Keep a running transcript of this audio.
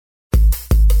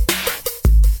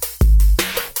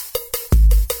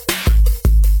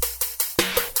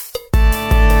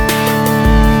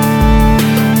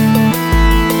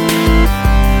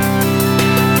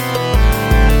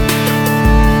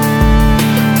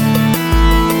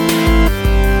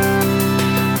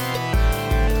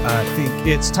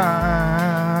It's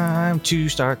time to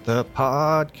start the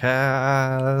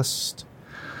podcast.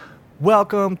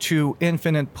 Welcome to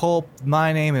Infinite Pulp.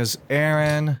 My name is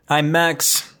Aaron. I'm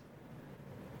Max.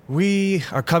 We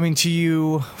are coming to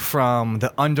you from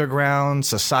the underground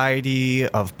society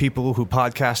of people who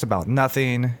podcast about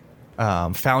nothing.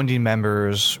 Founding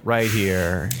members right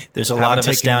here. There's a lot of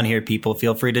us down here, people.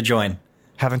 Feel free to join.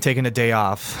 Haven't taken a day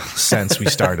off since we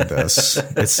started this.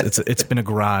 It's been a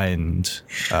grind.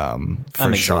 I'm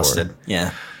exhausted. Sure.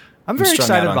 Yeah. I'm very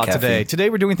excited about today. Today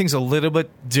we're doing things a little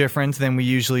bit different than we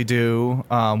usually do.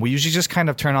 We usually just kind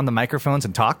of turn on the microphones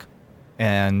and talk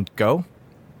and go.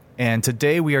 And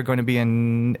today we are going to be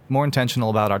more intentional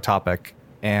about our topic,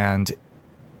 and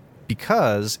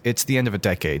because it's the end of a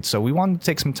decade. So we wanted to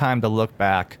take some time to look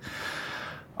back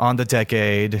on the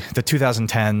decade. The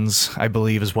 2010s, I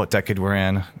believe, is what decade we're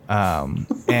in.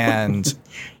 And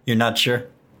you're not sure?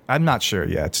 I'm not sure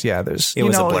yet. Yeah, it was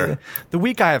a blur. The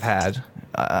week I have had,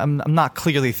 I'm not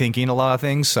clearly thinking a lot of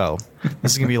things, so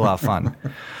this is going to be a lot of fun.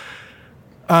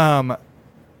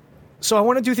 So I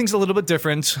want to do things a little bit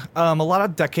different. A lot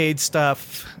of decade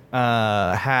stuff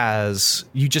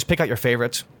you just pick out your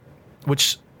favorite,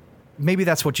 which maybe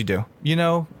that's what you do,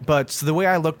 But the way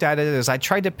I looked at it is I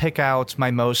tried to pick out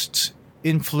my most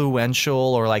influential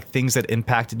or like things that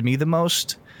impacted me the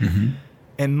most. Mm-hmm.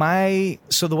 And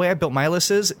so the way I built my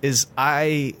list is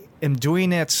I am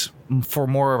doing it for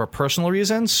more of a personal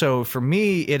reason. So for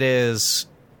me, it is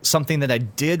something that I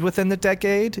did within the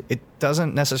decade. It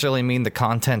doesn't necessarily mean the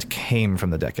content came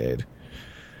from the decade.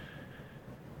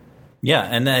 Yeah,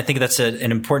 and I think that's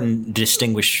an important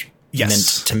distinguishment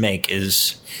to make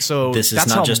is this is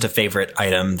not just a favorite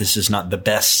item. This is not the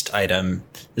best item.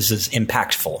 This is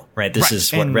impactful, right? This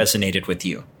is what resonated with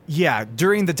you. Yeah,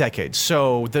 during the decade.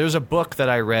 So there's a book that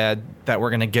I read that we're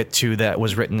going to get to that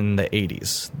was written in the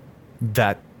 80s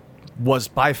that was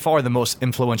by far the most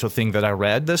influential thing that I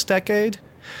read this decade,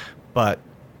 but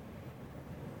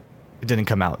it didn't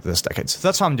come out this decade. So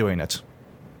that's how I'm doing it.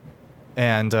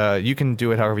 And you can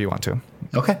do it however you want to.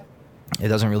 Okay. It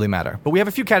doesn't really matter. But we have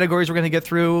a few categories we're going to get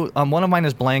through. One of mine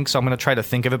is blank, so I'm going to try to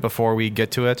think of it before we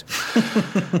get to it.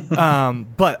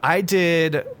 But I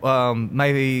did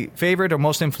my favorite or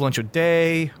most influential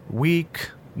day, week,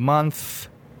 month,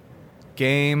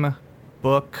 game,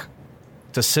 book,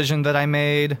 decision that I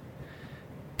made,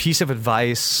 piece of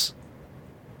advice,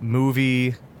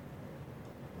 movie,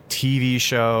 TV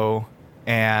show,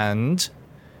 and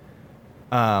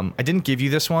I didn't give you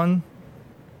this one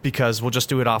because we'll just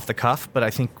do it off the cuff, but I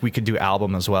think we could do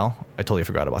album as well. I totally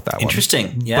forgot about that one.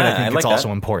 Interesting. Yeah, but I think it's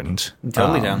also important.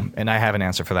 Totally down. And I have an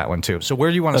answer for that one too. So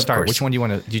where do you want to start? Course. Which one do you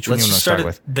want to Let's start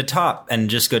with? At the top and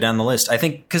just go down the list. I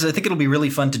think it'll be really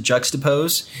fun to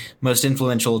juxtapose most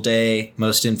influential day,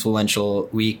 most influential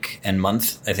week and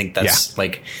month. I think that's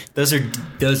those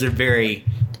are very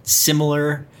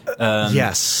similar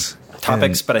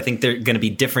topics, but I think they're going to be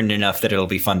different enough that it'll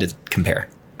be fun to compare.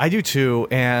 I do too,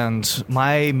 and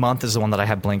my month is the one that I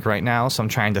have blank right now, so I'm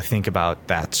trying to think about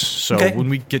that. So when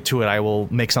we get to it, I will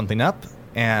make something up,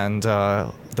 and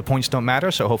the points don't matter,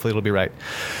 so hopefully it'll be right.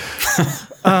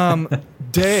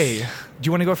 Day. Do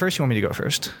you want to go first? You want me to go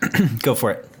first? Go for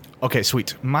it. Okay,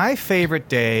 sweet. My favorite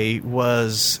day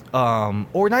was,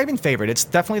 or not even favorite, it's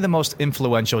definitely the most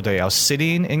influential day. I was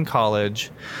sitting in college.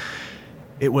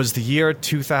 It was the year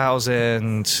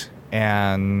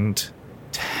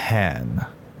 2010.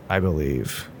 I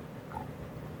believe.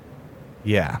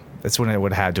 Yeah, that's when it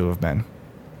would have had to have been.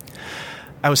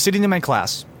 I was sitting in my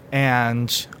class,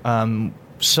 and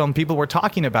some people were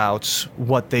talking about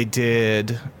what they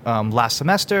did last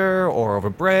semester or over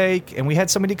break, and we had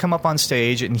somebody come up on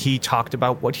stage, and he talked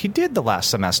about what he did the last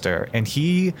semester, and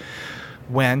he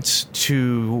went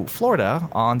to Florida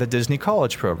on the Disney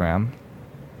College program,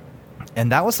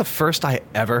 and that was the first I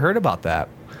ever heard about that.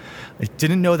 I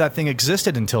didn't know that thing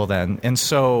existed until then, and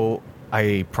so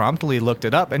I promptly looked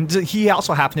it up. And he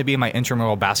also happened to be in my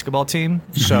intramural basketball team,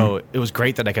 so it was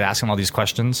great that I could ask him all these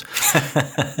questions.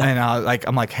 And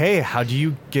I'm like, hey, how do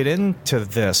you get into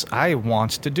this? I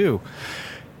want to do.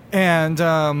 And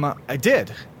I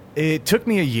did. It took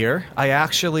me a year. I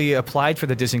actually applied for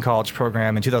the Disney College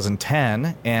program in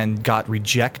 2010 and got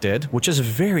rejected, which is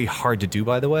very hard to do,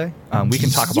 by the way. We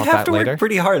can talk about that later. You have to work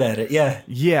pretty hard at it, yeah.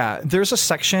 Yeah, there's a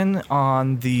section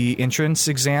on the entrance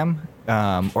exam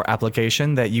or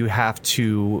application that you have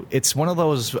to. It's one of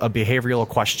those behavioral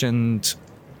questions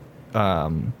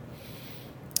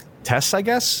tests, I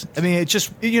guess. I mean, it's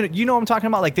just you know what I'm talking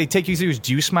about. Like they take you through.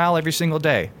 Do you smile every single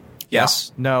day? Yeah.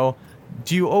 Yes. No.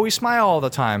 Do you always smile all the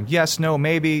time? Yes, no,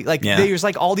 maybe. Like there's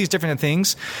like all these different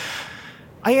things.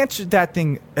 I answered that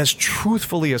thing as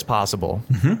truthfully as possible,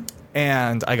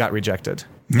 and I got rejected.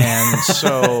 And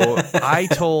so I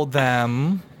told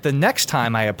them the next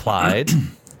time I applied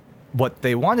what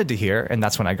they wanted to hear, and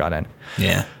that's when I got in.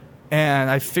 Yeah. And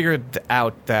I figured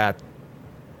out that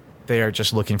they are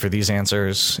just looking for these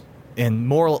answers, and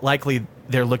more likely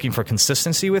they're looking for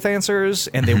consistency with answers,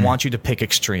 and they want you to pick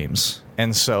extremes.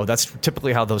 And so that's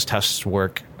typically how those tests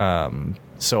work.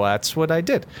 So that's what I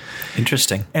did.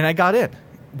 Interesting. And I got in,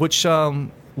 which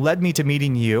led me to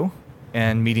meeting you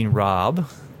and meeting Rob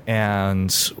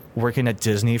and working at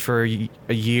Disney for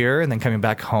a year and then coming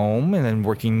back home and then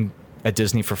working at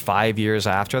Disney for 5 years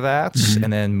after that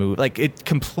and then moved. Like, it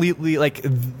completely, like,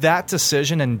 that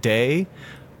decision and day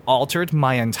altered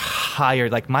my entire,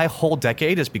 like, my whole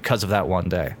decade is because of that one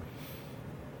day.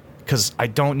 Because I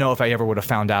don't know if I ever would have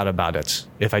found out about it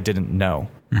if I didn't know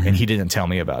and he didn't tell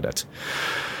me about it.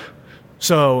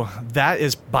 So that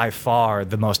is by far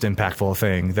the most impactful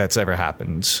thing that's ever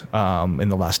happened in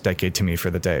the last decade to me for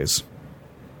the days.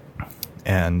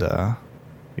 And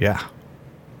yeah,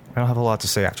 I don't have a lot to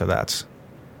say after that.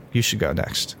 You should go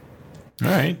next. All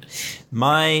right.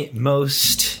 My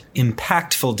most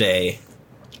impactful day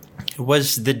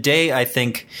was the day, I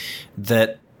think,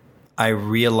 that I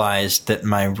realized that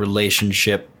my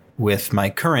relationship with my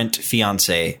current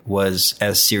fiance was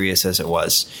as serious as it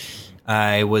was.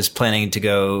 I was planning to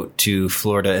go to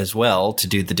Florida as well to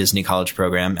do the Disney College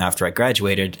program after I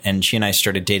graduated, and she and I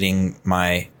started dating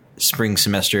my spring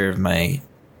semester of my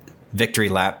victory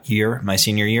lap year, my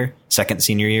senior year, second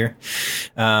senior year.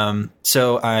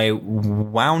 So I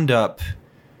wound up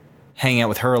hanging out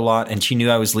with her a lot, and she knew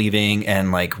I was leaving,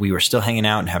 and like we were still hanging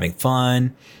out and having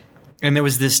fun. And there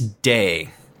was this day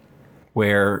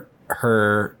where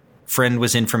her friend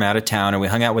was in from out of town and we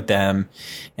hung out with them.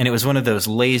 And it was one of those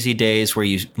lazy days where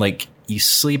you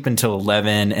sleep until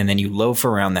 11 and then you loaf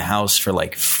around the house for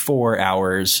like 4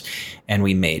 hours. And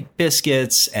we made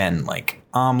biscuits and like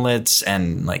omelets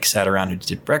and like sat around and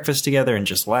did breakfast together and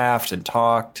just laughed and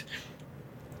talked.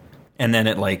 And then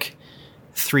at like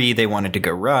 3, they wanted to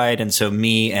go ride. And so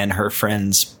me and her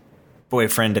friend's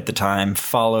boyfriend at the time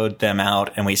followed them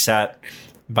out, and we sat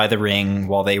by the ring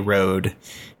while they rode,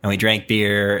 and we drank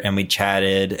beer and we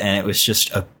chatted, and it was just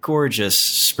a gorgeous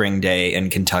spring day in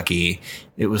Kentucky.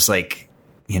 It was like,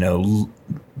 you know,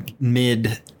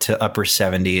 mid to upper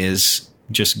 70s,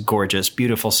 just gorgeous,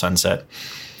 beautiful sunset.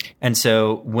 And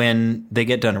so when they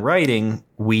get done riding,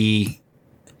 we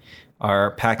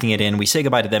are packing it in. We say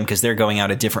goodbye to them because they're going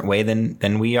out a different way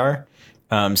than we are.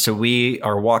 So we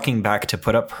are walking back to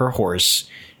put up her horse,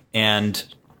 and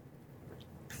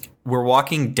we're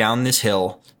walking down this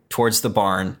hill towards the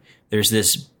barn. There's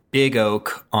this big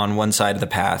oak on one side of the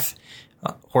path,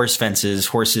 horse fences,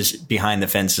 horses behind the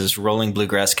fences, rolling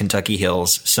bluegrass Kentucky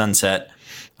hills, sunset.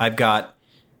 I've got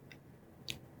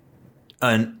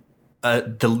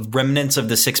the remnants of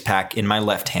the 6-pack in my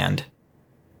left hand,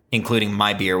 including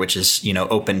my beer, which is, you know,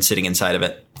 open, sitting inside of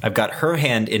it. I've got her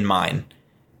hand in mine.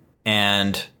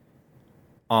 And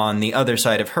on the other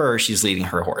side of her, she's leading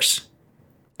her horse.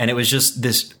 And it was just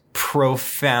this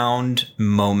profound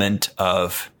moment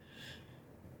of,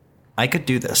 I could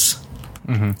do this.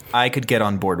 Mm-hmm. I could get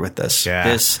on board with this. Yeah.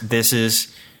 This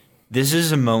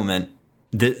is a moment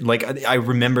that, like, I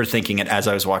remember thinking it as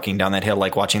I was walking down that hill,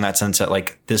 like watching that sunset,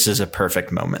 like, this is a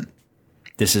perfect moment.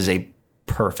 This is a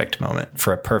perfect moment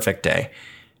for a perfect day.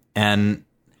 And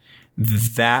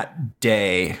that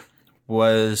day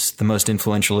was the most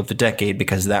influential of the decade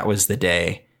because that was the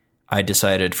day I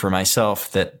decided for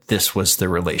myself that this was the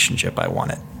relationship I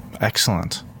wanted.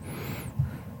 Excellent.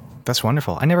 That's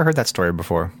wonderful. I never heard that story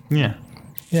before. Yeah.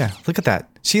 Yeah. Look at that.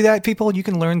 See that, people? You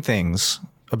can learn things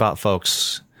about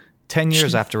folks 10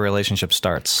 years after a relationship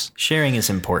starts. Sharing is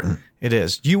important. It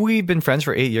is. We've been friends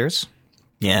for 8 years.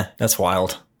 Yeah, that's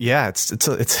wild. Yeah,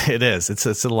 it is.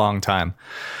 It's a long time.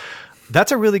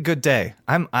 That's a really good day.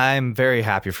 I'm very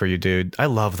happy for you, dude. I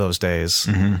love those days.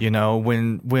 Mm-hmm. You know,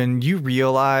 when you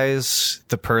realize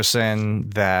the person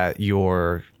that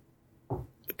you're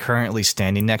currently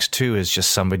standing next to is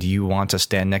just somebody you want to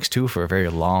stand next to for a very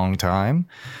long time.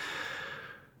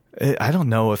 I don't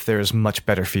know if there's much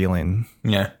better feeling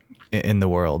in the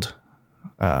world.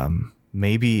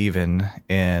 Maybe even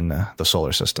in the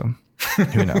solar system.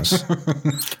 Who knows?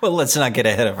 Well, let's not get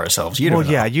ahead of ourselves. You don't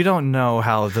know. Yeah, you don't know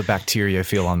how the bacteria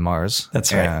feel on Mars.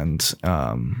 That's right. And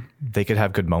they could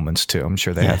have good moments too. I'm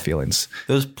sure they have feelings.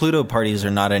 Those Pluto parties are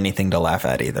not anything to laugh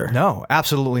at either. No,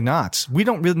 absolutely not. We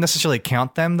don't really necessarily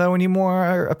count them though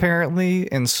anymore,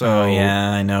 apparently. And so, oh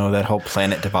yeah, I know that whole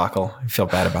planet debacle. I feel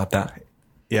bad about that.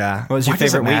 Yeah. What was your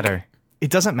favorite week? It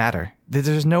doesn't matter.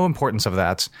 There's no importance of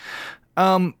that.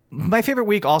 My favorite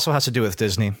week also has to do with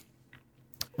Disney.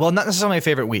 Well, not necessarily my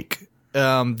favorite week.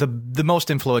 The most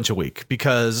influential week,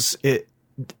 because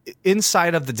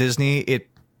inside of the Disney, it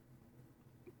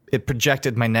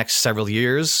projected my next several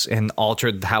years and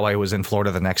altered how I was in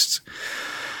Florida the next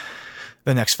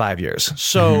 5 years.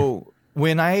 So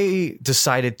when I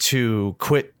decided to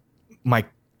quit my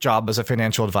job as a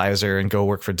financial advisor and go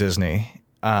work for Disney,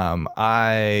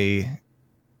 I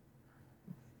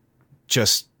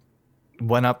just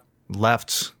went up,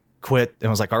 left, quit, and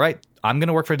was like, all right, I'm going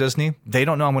to work for Disney. They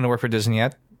don't know I'm going to work for Disney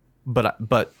yet,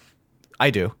 but I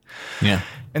do. Yeah.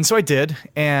 And so I did.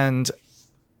 And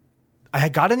I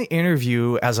had got an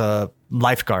interview as a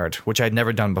lifeguard, which I'd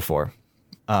never done before.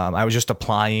 I was just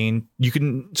applying.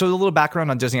 So a little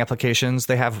background on Disney applications.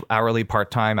 They have hourly,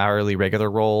 part-time, hourly, regular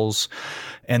roles.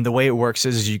 And the way it works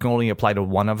is you can only apply to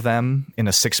one of them in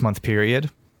a 6-month period.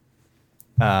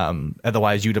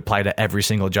 Otherwise, you'd apply to every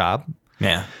single job.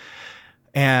 Yeah.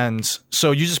 And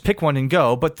so you just pick one and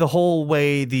go. But the whole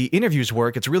way the interviews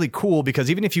work, it's really cool because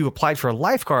even if you applied for a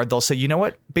lifeguard, they'll say, you know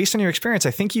what, based on your experience,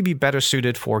 I think you'd be better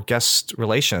suited for guest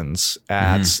relations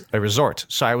at a resort.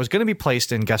 So I was going to be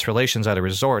placed in guest relations at a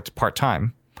resort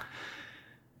part-time.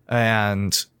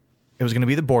 And it was going to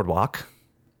be the boardwalk.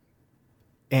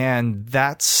 And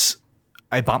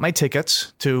I bought my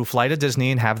tickets to fly to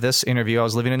Disney and have this interview. I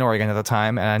was living in Oregon at the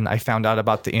time, and I found out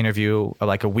about the interview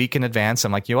like a week in advance.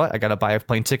 I'm like, you know what? I got to buy a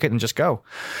plane ticket and just go.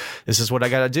 This is what I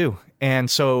got to do. And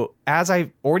so as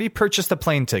I already purchased the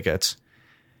plane tickets,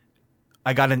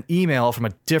 I got an email from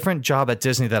a different job at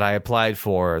Disney that I applied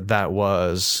for that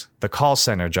was the call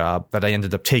center job that I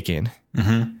ended up taking.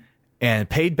 And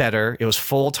paid better. It was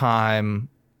full-time.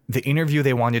 The interview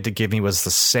they wanted to give me was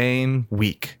the same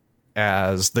week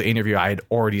as the interview I had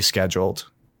already scheduled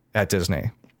at Disney.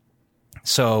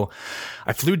 So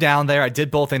I flew down there. I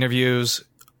did both interviews.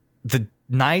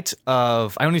 I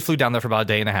only flew down there for about a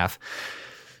day and a half.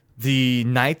 The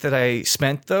night that I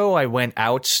spent, though, I went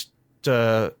out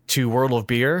to World of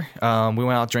Beer. We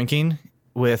went out drinking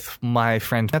with my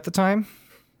friend at the time.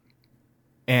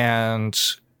 And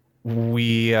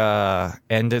we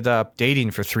ended up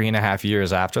dating for 3.5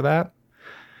 years after that.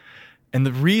 And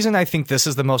the reason I think this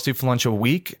is the most influential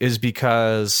week is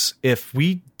because if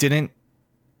we didn't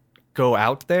go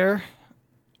out there,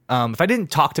 if I didn't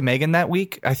talk to Megan that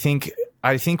week, I think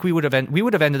we would have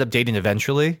ended up dating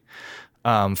eventually,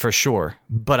 for sure.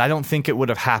 But I don't think it would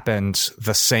have happened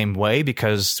the same way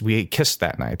because we kissed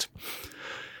that night,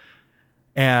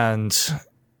 and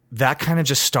that kind of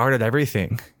just started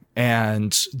everything.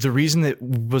 And the reason it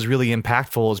was really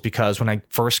impactful is because when I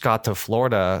first got to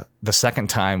Florida the second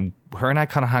time, her and I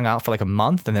kind of hung out for like a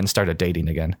month and then started dating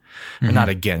again. Or not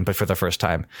again, but for the first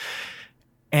time.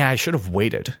 And I should have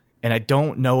waited. And I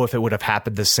don't know if it would have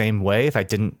happened the same way if I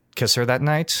didn't kiss her that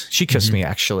night. She kissed me,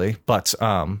 actually. But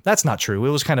that's not true. It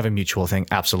was kind of a mutual thing.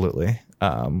 Absolutely.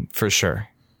 For sure.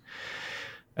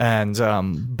 And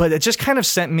but it just kind of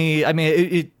sent me, I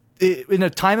mean, it in a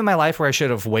time in my life where I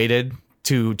should have waited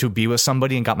to be with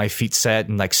somebody and got my feet set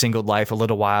and like singled life a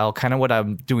little while, kind of what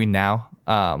I'm doing now.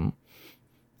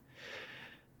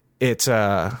 It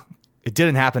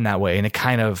didn't happen that way. And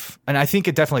and I think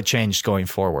it definitely changed going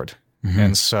forward.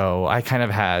 And so I kind of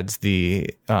had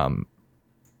it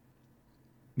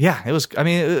was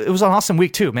an awesome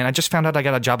week too, man. I just found out I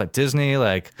got a job at Disney.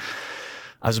 Like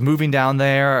I was moving down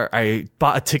there. I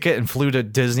bought a ticket and flew to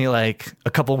Disney like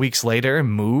a couple weeks later and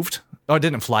moved. Oh, I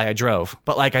didn't fly. I drove.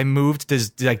 But like I moved.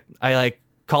 I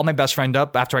called my best friend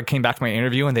up after I came back to my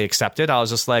interview and they accepted. I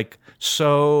was just like,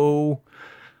 so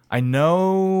I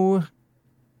know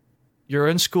you're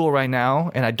in school right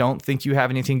now and I don't think you have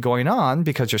anything going on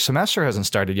because your semester hasn't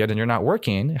started yet and you're not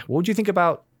working. What would you think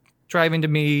about driving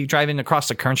across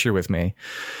the country with me?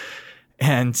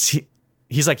 And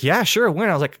he's like, yeah, sure. When?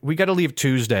 I was like, we got to leave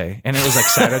Tuesday. And it was like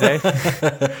Saturday.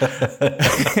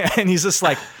 And he's just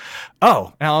like,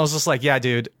 oh, and I was just like, yeah,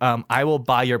 dude, I will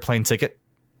buy your plane ticket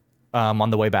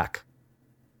on the way back.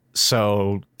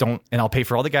 So and I'll pay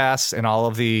for all the gas and all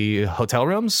of the hotel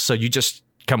rooms. So you just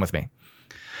come with me.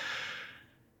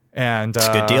 And it's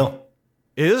a good deal.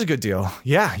 It is a good deal.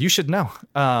 Yeah, you should know.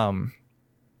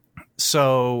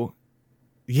 So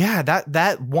yeah,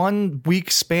 that 1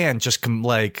 week span just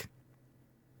like,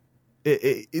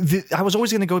 I was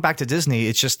always going to go back to Disney.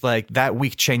 It's just like that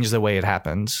week changed the way it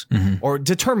happened or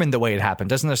determined the way it happened.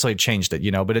 Doesn't necessarily changed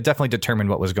it, but it definitely determined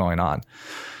what was going on.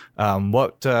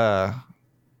 What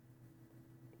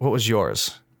was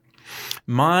yours?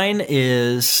 Mine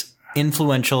is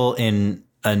influential in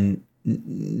a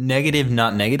negative,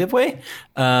 not negative way.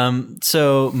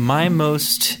 So my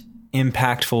most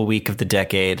impactful week of the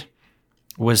decade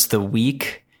was the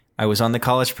week I was on the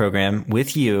college program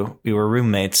with you. We were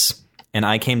roommates, and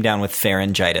I came down with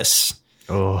pharyngitis.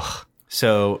 Oh.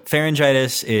 So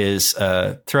pharyngitis is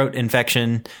a throat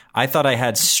infection. I thought I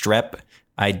had strep.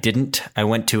 I didn't. I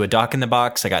went to a doc in the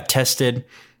box. I got tested.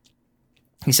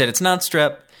 He said, it's not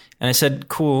strep. And I said,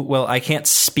 cool. Well, I can't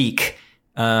speak.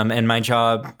 And my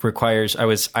job requires,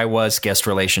 I was guest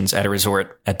relations at a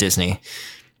resort at Disney.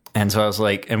 And so I was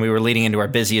like, and we were leading into our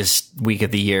busiest week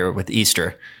of the year with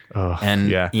Easter. Oh, and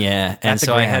yeah. And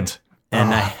so I had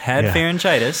yeah.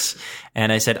 pharyngitis,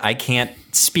 and I said, I can't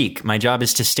speak. My job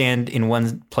is to stand in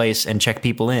one place and check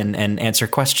people in and answer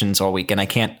questions all week. And I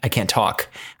can't talk.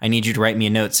 I need you to write me a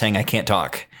note saying I can't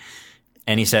talk.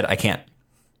 And he said, I can't.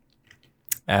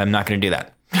 I'm not going to do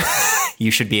that.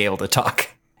 You should be able to talk.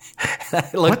 I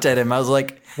looked at him. I was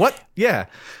like, what? Yeah.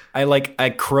 I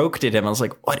croaked at him. I was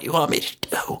like, what do you want me to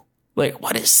do? Like,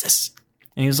 what is this?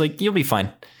 And he was like, you'll be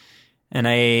fine. And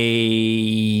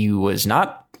I was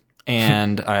not.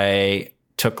 And I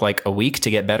took like a week to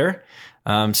get better.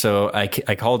 So I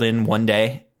called in one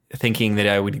day thinking that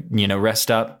I would,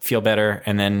 rest up, feel better,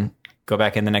 and then go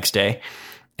back in the next day.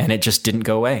 And it just didn't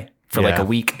go away for like a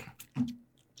week.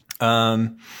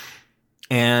 And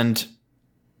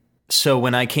so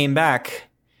when I came back,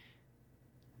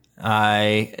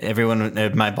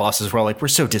 my bosses were all like, we're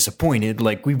so disappointed.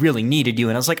 Like, we really needed you.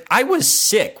 And I was like, I was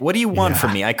sick. What do you want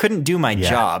from me? I couldn't do my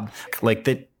job. Like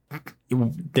that.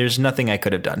 There's nothing I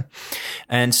could have done.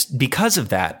 And because of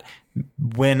that,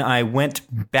 when I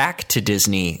went back to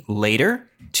Disney later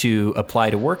to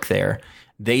apply to work there,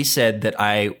 they said that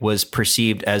I was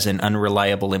perceived as an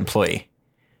unreliable employee.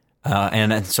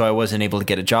 And so I wasn't able to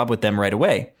get a job with them right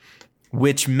away,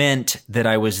 which meant that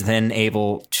I was then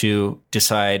able to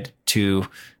decide to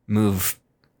move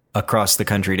across the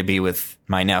country to be with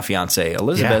my now fiance,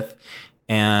 Elizabeth.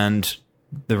 Yeah. And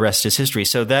the rest is history.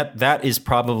 So that is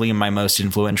probably my most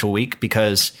influential week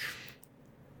because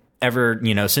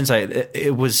since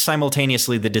it was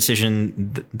simultaneously the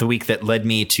decision, the week that led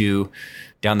me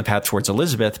down the path towards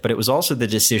Elizabeth, but it was also the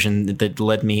decision that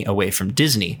led me away from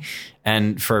Disney.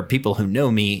 And for people who know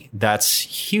me, that's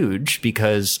huge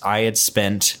because I had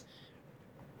spent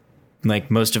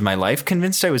like most of my life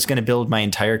convinced I was going to build my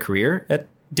entire career at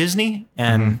Disney.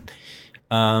 And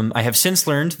I have since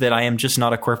learned that I am just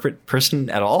not a corporate person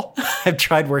at all. I've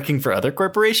tried working for other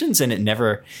corporations and it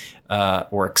never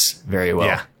works very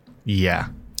well. Yeah.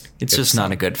 It's just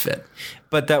not a good fit.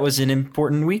 But that was an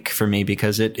important week for me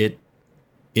because it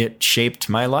shaped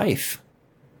my life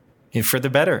for the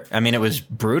better. I mean, it was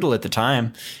brutal at the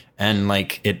time. And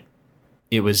like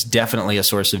it was definitely a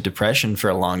source of depression for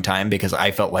a long time because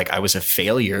I felt like I was a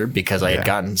failure because I had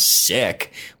gotten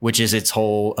sick, which is its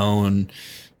whole own,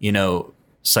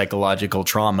 psychological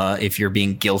trauma if you're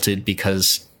being guilted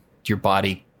because your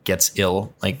body gets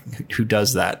ill. Like, who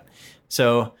does that?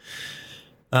 So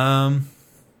I'm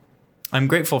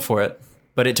grateful for it,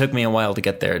 but it took me a while to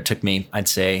get there. It took me, I'd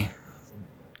say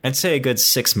a good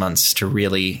 6 months to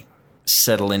really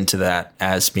settle into that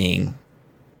as being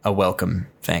a welcome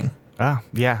thing.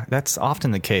 Yeah, that's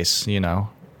often the case,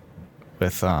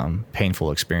 with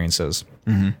painful experiences.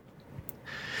 Mm-hmm.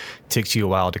 Takes you a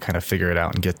while to kind of figure it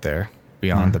out and get there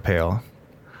beyond the pale.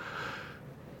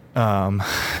 Yeah,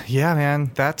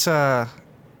 man, I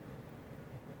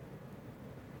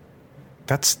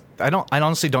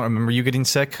honestly don't remember you getting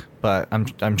sick, but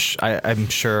I'm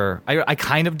sure I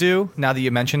kind of do now that you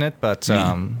mention it, but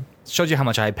shows you how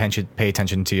much I pay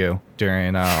attention to you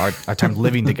during our time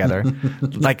living together.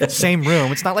 Like, same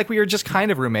room. It's not like we were just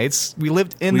kind of roommates. We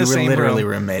lived in the same room. We were literally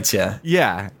roommates, yeah.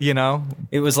 Yeah,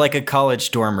 It was like a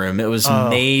college dorm room. It was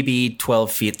maybe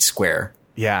 12 feet square.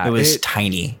 Yeah. It was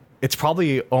tiny. It's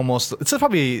probably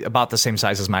about the same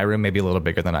size as my room, maybe a little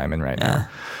bigger than I'm in right now.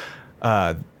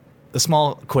 A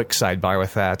small, quick sidebar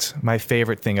with that. My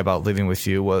favorite thing about living with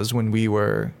you was when you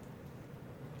were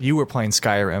playing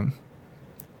Skyrim,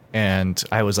 and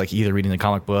I was like either reading the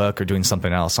comic book or doing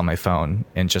something else on my phone,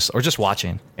 and just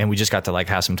watching, and we just got to like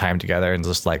have some time together and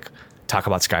just like talk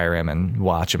about Skyrim and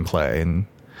watch and play. And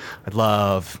I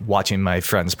love watching my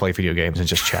friends play video games and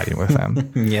just chatting with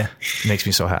them. Yeah, it makes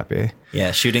me so happy.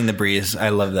 Yeah, shooting the breeze. I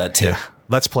love that too. Yeah.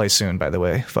 Let's play soon, by the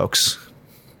way, folks.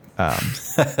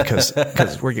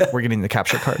 Because we're getting the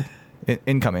capture card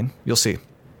incoming. You'll see.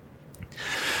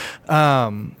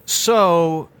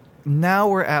 So now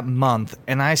we're at month,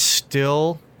 and I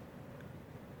still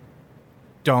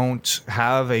don't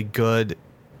have a good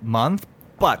month.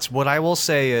 But what I will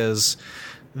say is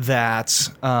that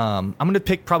I'm going to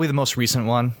pick probably the most recent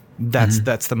one.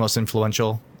 That's the most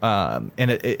influential. And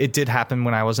it did happen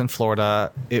when I was in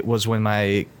Florida. It was when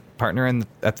my partner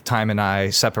at the time and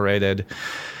I separated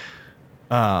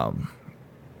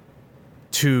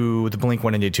to the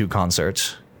Blink-182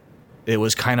 concert. It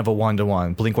was kind of a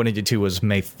 1-to-1. Blink-182 was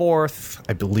May 4th.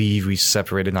 I believe we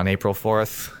separated on April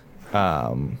 4th,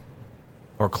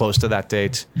 or close to that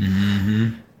date.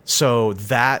 Mm-hmm. So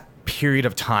that period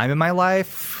of time in my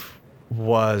life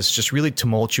was just really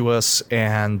tumultuous,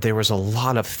 and there was a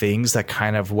lot of things that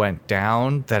kind of went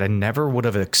down that I never would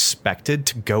have expected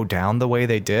to go down the way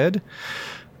they did.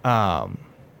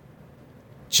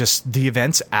 Just the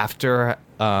events after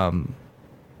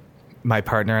my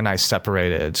partner and I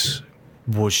separated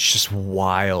was just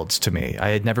wild to me. I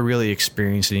had never really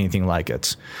experienced anything like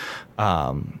it.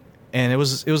 And it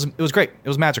was great. It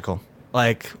was magical.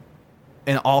 Like,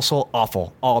 and also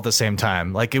awful all at the same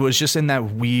time. Like, it was just in that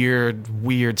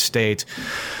weird state.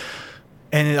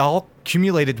 And it all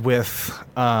accumulated with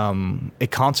a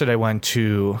concert I went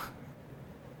to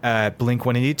at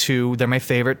Blink-182. They're my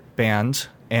favorite band,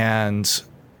 and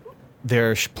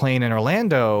they're playing in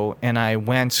Orlando, and I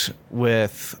went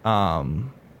with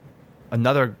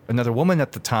another woman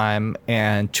at the time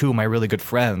and two of my really good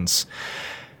friends.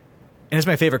 And it's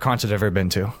my favorite concert I've ever been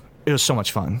to. It was so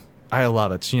much fun. I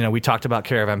love it. You know, we talked about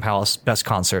Caravan Palace, best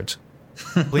concert.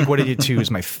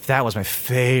 Blink-182 that was my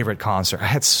favorite concert. I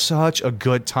had such a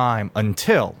good time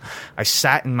until I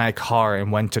sat in my car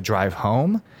and went to drive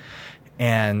home,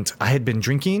 and I had been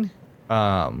drinking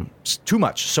too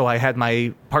much. So I had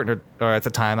my partner, or at the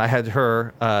time, I had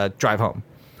her drive home.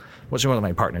 Wasn't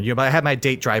my partner, but I had my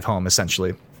date drive home,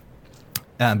 essentially,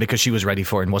 because she was ready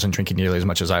for it and wasn't drinking nearly as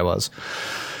much as I was.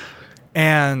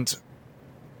 And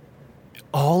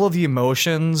all of the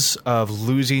emotions of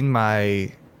losing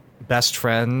my best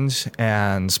friend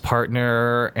and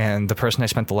partner and the person I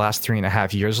spent the last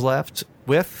 3.5 years left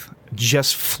with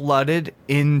just flooded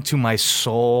into my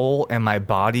soul and my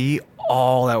body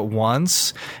all at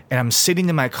once. And I'm sitting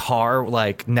in my car,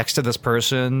 like, next to this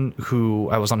person who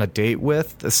I was on a date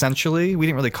with, essentially. We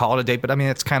didn't really call it a date, but I mean,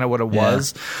 it's kind of what it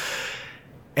was.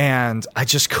 And I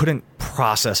just couldn't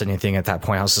process anything at that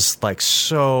point. I was just like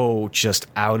so just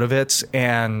out of it.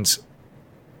 And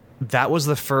that was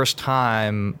the first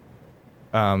time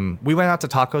we went out to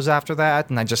tacos after that,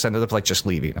 and I just ended up like just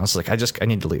leaving. I was like, I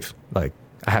need to leave. Like,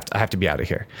 I have to be out of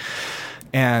here.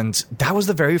 And that was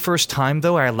the very first time,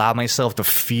 though, I allowed myself to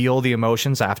feel the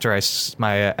emotions after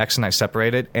my ex and I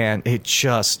separated, and it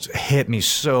just hit me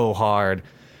so hard.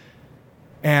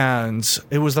 And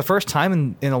it was the first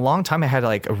time in a long time I had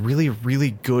like a really,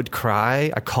 really good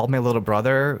cry. I called my little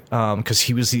brother because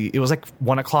it was like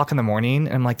 1 o'clock in the morning,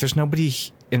 and I'm like, there's nobody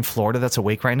in Florida that's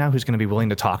awake right now who's going to be willing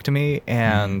to talk to me,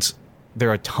 and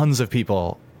there are tons of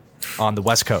people on the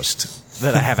West Coast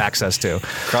that I have access to.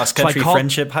 Cross-country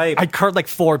friendship hype. I called like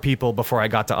 4 people before I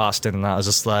got to Austin, and I was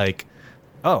just like,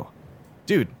 oh,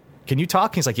 dude, can you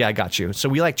talk? And he's like, yeah, I got you. So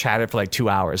we like chatted for like 2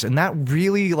 hours, and that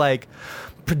really like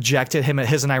projected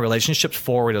his and I relationships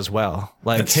forward as well.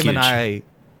 Like, that's him huge. And I,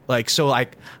 like, so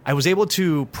like I was able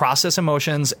to process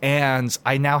emotions, and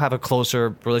I now have a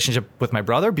closer relationship with my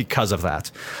brother because of that.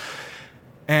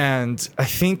 And I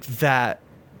think that,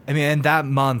 I mean, and that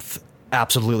month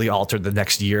absolutely altered the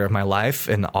next year of my life,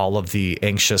 and all of the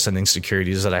anxious and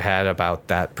insecurities that I had about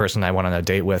that person I went on a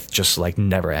date with just like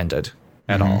never ended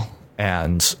at all.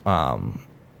 And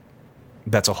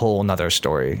that's a whole nother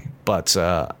story. But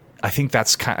I think that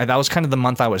was kind of the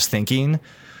month I was thinking,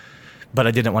 but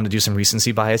I didn't want to do some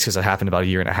recency bias because it happened about 1.5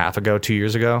 years ago, 2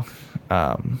 years ago,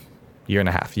 year and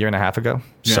a half ago.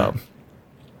 Yeah. So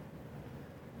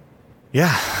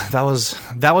yeah, that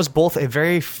was both a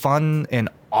very fun and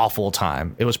awful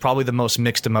time. It was probably the most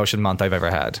mixed emotion month I've ever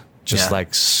had. Just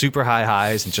like super high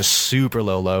highs and just super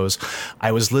low lows.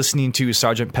 I was listening to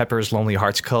Sgt. Pepper's Lonely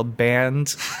Hearts Club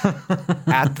Band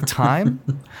at the time.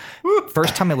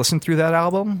 First time I listened through that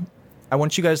album. I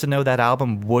want you guys to know that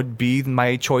album would be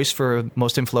my choice for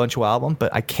most influential album,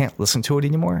 but I can't listen to it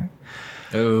anymore.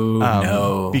 Oh,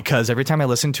 no. Because every time I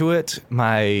listen to it,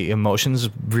 my emotions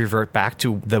revert back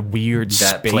to the weird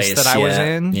space that I was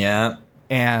in. Yeah.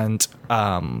 And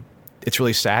it's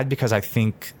really sad because I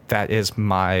think that is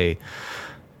my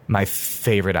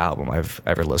favorite album I've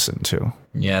ever listened to.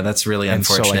 Yeah, that's really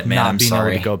unfortunate, so, like, man. I'm sorry. Not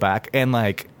being able to go back and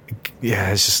like,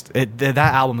 yeah, it's just that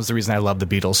album is the reason I love the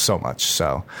Beatles so much.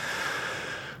 So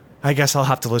I guess I'll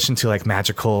have to listen to like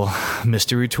Magical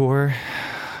Mystery Tour.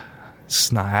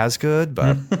 It's not as good,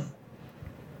 but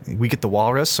we get the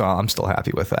Walrus, so I'm still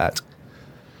happy with that.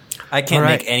 I can't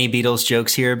make any Beatles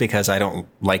jokes here because I don't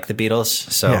like the Beatles.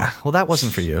 So yeah, well, that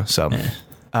wasn't for you. So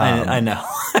I know.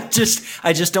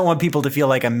 I just don't want people to feel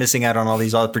like I'm missing out on all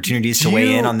these opportunities to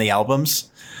weigh in on the albums.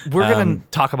 We're going to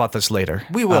talk about this later.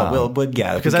 We will.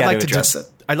 Because I'd like to address it.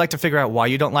 I'd like to figure out why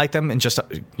you don't like them and just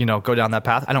go down that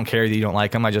path. I don't care that you don't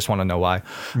like them. I just want to know why.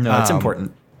 No, it's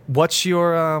important. What's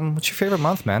your favorite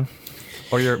month, man?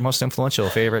 Or your most influential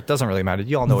favorite? Doesn't really matter.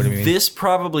 You all know what I mean. This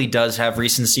probably does have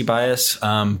recency bias,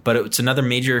 but it's another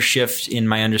major shift in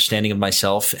my understanding of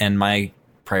myself and my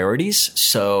priorities.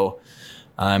 So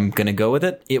I'm going to go with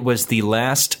it. It was the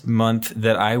last month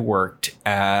that I worked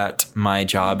at my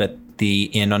job at the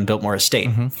Inn on Biltmore Estate.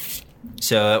 Mm-hmm.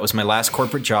 So that was my last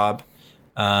corporate job.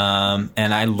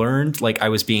 And I learned I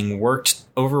was being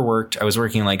overworked. I was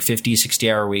working 50,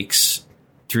 60-hour weeks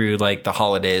through the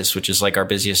holidays, which is our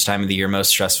busiest time of the year, most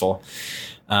stressful.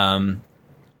 I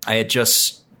had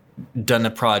just done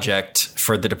a project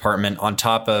for the department on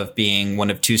top of being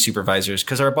one of two supervisors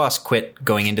because our boss quit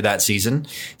going into that season.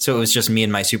 So it was just me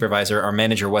and my supervisor. Our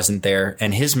manager wasn't there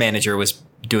and his manager was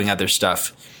doing other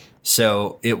stuff.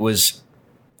 So it was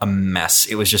a mess.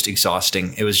 It was just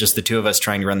exhausting. It was just the two of us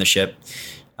trying to run the ship.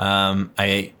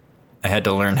 I had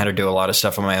to learn how to do a lot of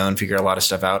stuff on my own, figure a lot of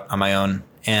stuff out on my own.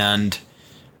 And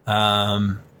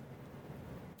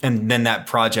then that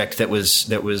project that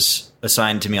was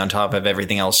assigned to me on top of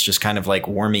everything else just kind of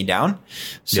wore me down.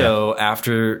 So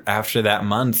after that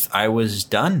month, I was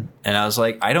done, and I was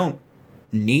like, I don't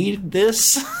need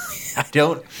this. I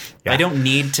don't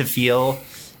need to feel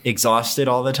exhausted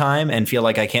all the time and feel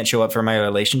like I can't show up for my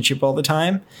relationship all the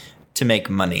time to make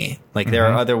money. There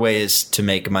are other ways to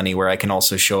make money where I can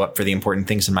also show up for the important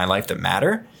things in my life that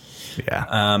matter. Yeah.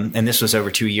 And this was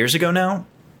over 2 years ago now.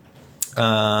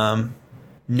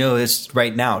 No, it's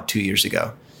right now 2 years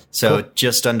ago. So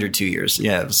just under 2 years.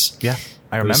 Yeah.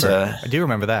 I remember. I do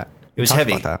remember that. It was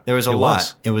heavy. There was a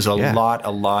lot. It was a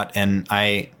lot. And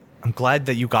I'm glad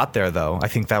that you got there though. I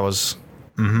think that was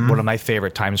one of my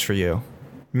favorite times for you.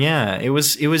 Yeah. It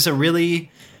was a really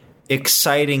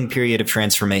exciting period of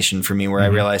transformation for me where I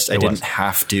realized I didn't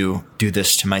have to do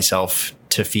this to myself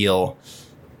to feel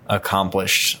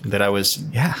accomplished, that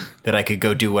that I could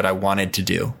go do what I wanted to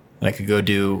do. That I could go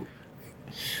do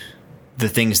the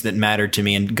things that mattered to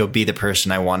me and go be the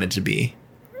person I wanted to be.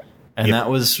 And that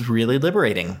was really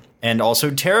liberating and also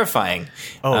terrifying.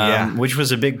 Which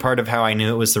was a big part of how I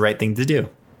knew it was the right thing to do.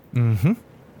 Mm-hmm.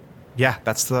 Yeah,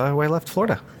 that's the way I left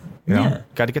Florida. You know,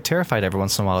 got to get terrified every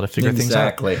once in a while to figure things out.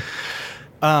 Exactly.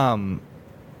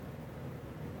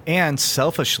 And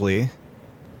selfishly,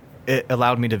 it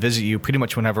allowed me to visit you pretty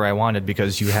much whenever I wanted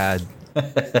because you had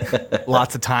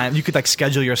lots of time. You could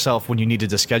schedule yourself when you needed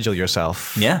to schedule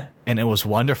yourself. Yeah. And it was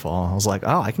wonderful. I was like,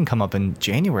 oh, I can come up in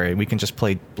January and we can just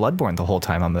play Bloodborne the whole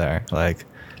time I'm there.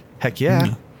 Heck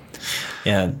yeah.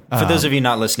 Yeah. For those of you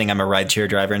not listening, I'm a rideshare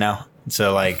driver now.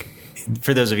 So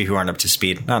for those of you who aren't up to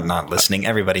speed, not listening,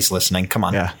 everybody's listening. Come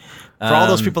on. Yeah. For all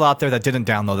those people out there that didn't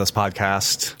download this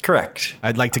podcast. Correct.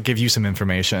 I'd like to give you some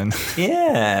information.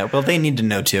 Yeah. Well, they need to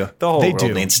know too. The whole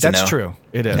world needs to know. That's true.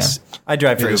 It is. Yeah. I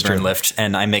drive for Uber and Lyft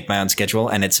and I make my own schedule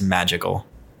and it's magical.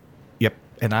 Yep.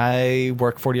 And I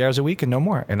work 40 hours a week and no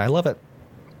more. And I love it.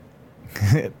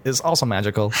 It is also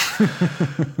magical.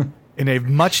 In a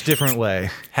much different way.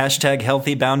 Hashtag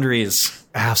healthy boundaries.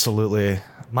 Absolutely.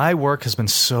 My work has been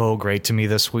so great to me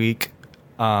this week.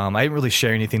 I didn't really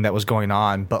share anything that was going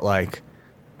on, but I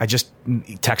just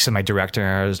texted my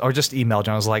director or just emailed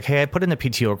her. I was like, hey, I put in a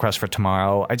PTO request for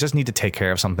tomorrow. I just need to take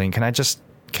care of something. Can I just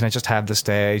have this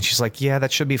day? And she's like, yeah,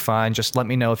 that should be fine. Just let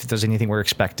me know if there's anything we're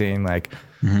expecting.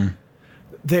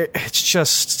 It's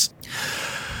just...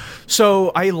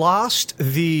 So I lost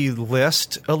the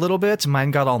list a little bit.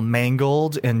 Mine got all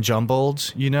mangled and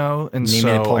jumbled, and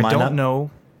so I don't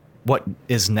know what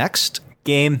is next.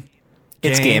 Game.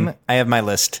 It's game. I have my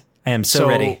list. I am so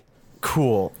ready.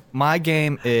 Cool. My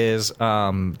game is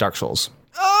Dark Souls.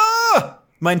 Oh,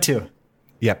 mine too.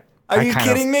 Yep. Are you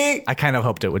kidding me? I kind of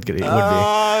hoped it would be.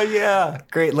 Oh, yeah.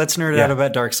 Great. Let's nerd out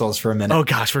about Dark Souls for a minute. Oh,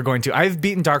 gosh, we're going to. I've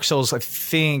beaten Dark Souls, I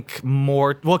think,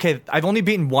 more. Well, okay, I've only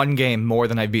beaten one game more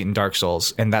than I've beaten Dark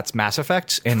Souls, and that's Mass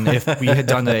Effect. And if we had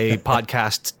done a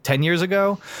podcast 10 years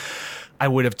ago, I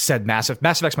would have said Mass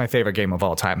Effect's my favorite game of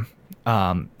all time.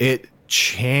 It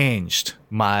changed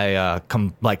my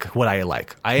what I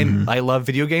like. I love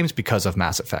video games because of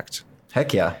Mass Effect.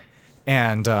 Heck yeah.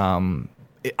 And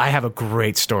I have a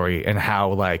great story in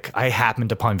how I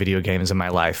happened upon video games in my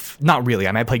life. Not really.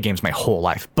 I played games my whole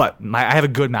life, but I have a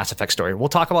good Mass Effect story. We'll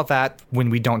talk about that when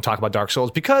we don't talk about Dark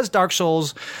Souls, because Dark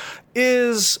Souls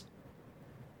is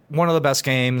one of the best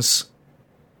games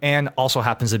and also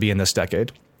happens to be in this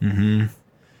decade.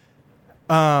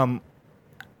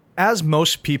 as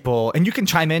most people, and you can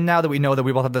chime in now that we know that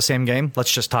we both have the same game.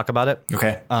 Let's just talk about it.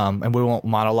 Okay. And we won't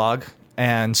monologue.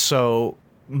 And so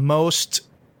most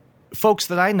folks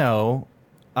that I know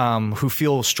who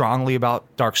feel strongly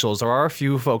about Dark Souls, there are a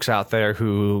few folks out there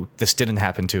who this didn't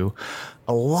happen to.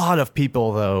 A lot of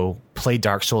people, though, played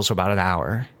Dark Souls for about an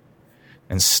hour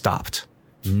and stopped.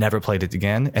 Never played it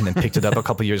again, and then picked it up a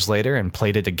couple years later and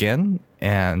played it again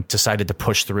and decided to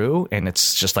push through, and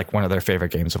it's just like one of their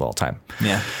favorite games of all time.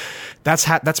 Yeah.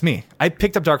 That's me. I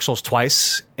picked up Dark Souls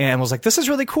twice and was like, this is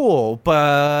really cool,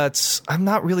 but I'm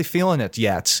not really feeling it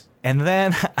yet. And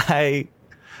then I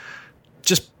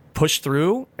just pushed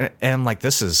through and like,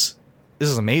 this is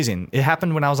amazing. It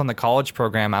happened when I was on the college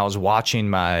program. I was watching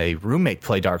my roommate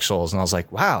play Dark Souls and I was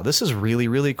like, wow, this is really,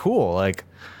 really cool. Like,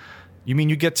 you mean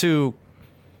you get to,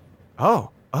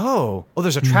 oh,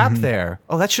 there's a trap there.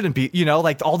 Oh, that shouldn't be,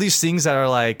 like all these things that are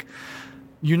like,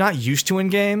 you're not used to in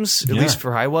games, at least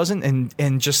for I wasn't,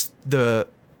 and just the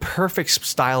perfect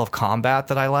style of combat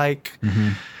that I like,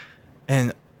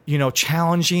 and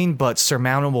challenging but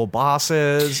surmountable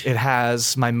bosses. It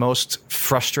has my most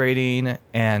frustrating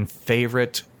and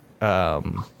favorite.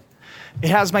 It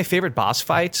has my favorite boss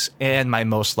fights and my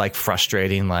most like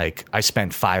frustrating. Like I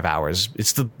spent 5 hours.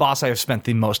 It's the boss I have spent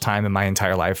the most time in my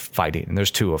entire life fighting, and there's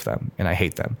 2 of them, and I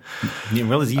hate them.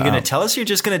 Well, are you going to tell us? Or you're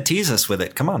just going to tease us with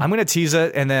it? Come on. I'm going to tease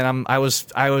it, and then I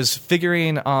was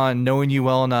figuring on knowing you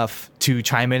well enough to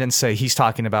chime in and say he's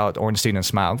talking about Ornstein and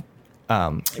Smaug.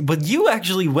 But you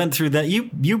actually went through that.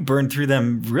 You burned through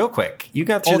them real quick. You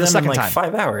got through them in like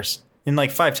 5 hours, in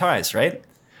like 5 tries, right?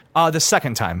 The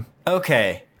second time.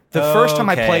 Okay. The first time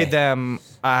I played them,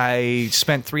 I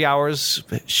spent 3 hours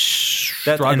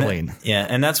struggling.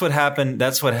 And that's what happened.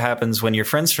 That's what happens when you're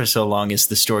friends for so long. Is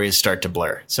the stories start to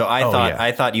blur. So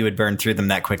I thought you would burn through them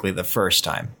that quickly the first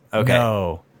time. Okay.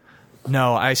 No.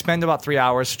 I spent about 3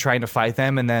 hours trying to fight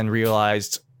them, and then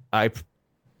realized I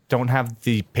don't have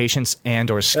the patience and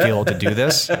or skill to do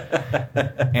this.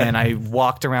 And I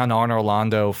walked around Anor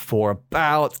Londo for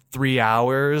about 3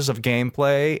 hours of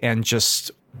gameplay and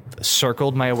just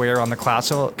circled my way around the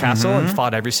castle and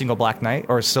fought every single Black Knight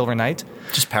or Silver Knight.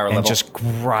 Just power and level. Just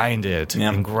grinded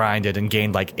and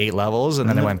gained like 8 levels. And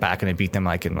then I went back and I beat them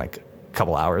like in like a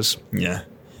couple hours. Yeah.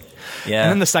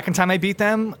 And then the second time I beat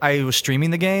them, I was streaming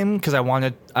the game because I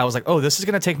was like, oh, this is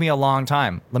going to take me a long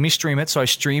time. Let me stream it. So I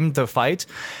streamed the fight,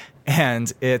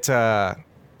 and I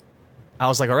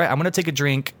was like, all right, I'm going to take a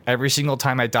drink every single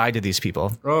time I die to these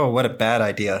people. Oh, what a bad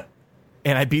idea.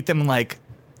 And I beat them in like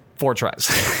 4 tries.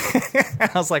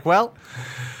 I was like, well,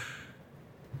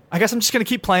 I guess I'm just going to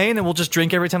keep playing and we'll just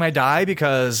drink every time I die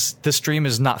because this stream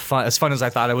is not as fun as I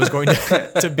thought it was going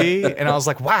to be. And I was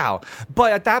like, wow.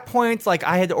 But at that point, like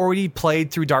I had already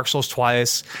played through Dark Souls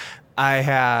twice. I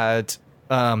had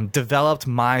developed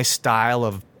my style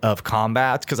of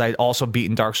combat because I'd also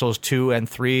beaten Dark Souls 2 and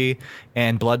 3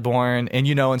 and Bloodborne. And,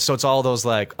 and so it's all those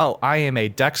like, oh, I am a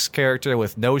Dex character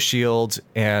with no shield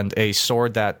and a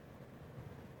sword that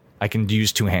I can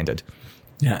use two-handed.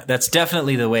 Yeah, that's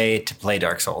definitely the way to play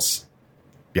Dark Souls.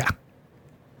 Yeah,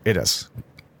 it is.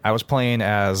 I was playing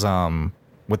as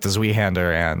with the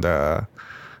Zweihander and a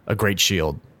Great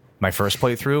Shield my first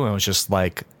playthrough, and it was just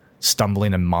like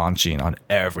stumbling and munching on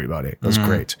everybody. It was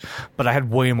great, but I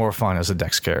had way more fun as a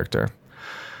Dex character.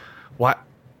 Why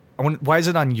is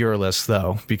it on your list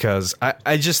though? Because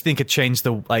I just think it changed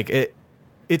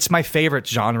It's my favorite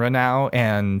genre now,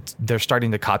 and they're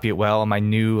starting to copy it well. My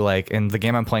new and the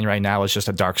game I'm playing right now is just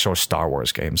a Dark Souls Star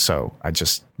Wars game. So I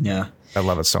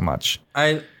love it so much.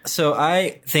 I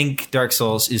think Dark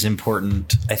Souls is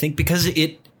important. I think because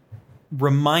it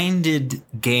reminded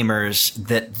gamers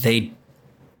that they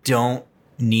don't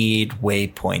need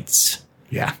waypoints.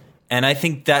 Yeah, and I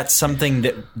think that's something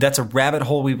that's a rabbit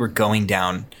hole we were going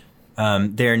down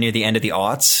there near the end of the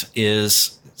aughts.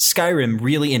 Is Skyrim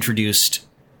really introduced.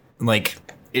 Like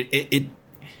it,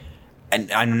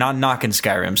 and I'm not knocking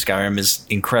Skyrim. Skyrim is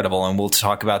incredible, and we'll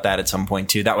talk about that at some point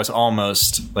too. That was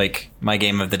almost like my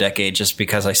game of the decade, just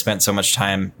because I spent so much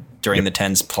time during the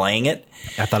 10s playing it.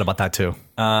 I thought about that too.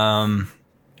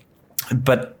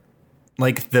 But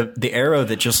like the arrow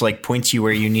that just like points you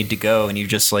where you need to go, and you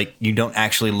just like you don't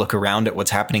actually look around at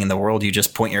what's happening in the world. You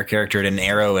just point your character at an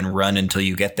arrow and run until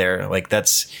you get there. Like that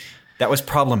was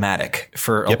problematic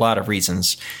for a lot of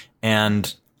reasons,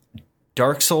 and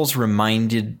Dark Souls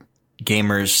reminded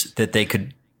gamers that they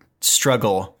could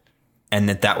struggle and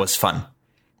that was fun.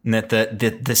 And that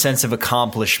the sense of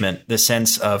accomplishment, the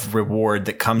sense of reward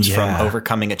that comes from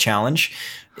overcoming a challenge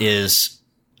is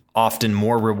often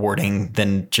more rewarding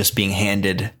than just being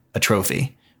handed a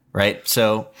trophy, right?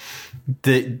 So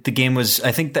the game was,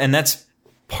 I think, and that's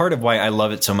part of why I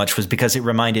love it so much was because it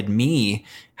reminded me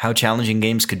how challenging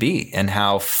games could be and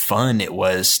how fun it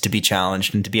was to be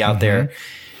challenged and to be out there.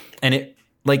 And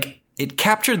it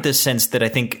captured this sense that I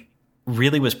think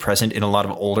really was present in a lot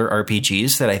of older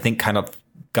RPGs that I think kind of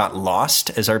got lost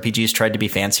as RPGs tried to be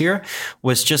fancier,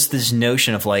 was just this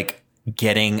notion of like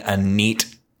getting a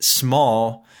neat,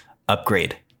 small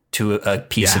upgrade to a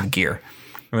piece of gear.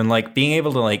 I mean, like being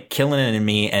able to like kill an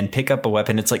enemy and pick up a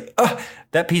weapon. It's like, oh,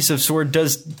 that piece of sword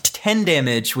does 10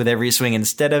 damage with every swing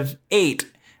instead of 8.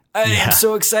 I'm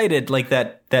so excited. Like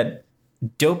that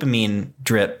dopamine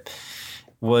drip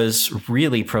was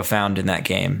really profound in that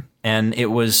game. And it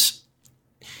was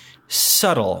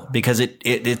subtle because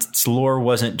its lore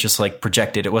wasn't just like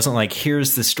projected. It wasn't like,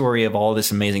 here's the story of all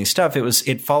this amazing stuff.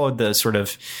 It followed the sort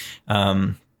of,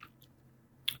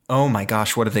 oh my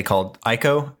gosh, what are they called?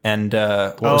 Ico? And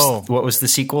what was the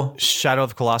sequel? Shadow of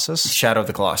the Colossus. Shadow of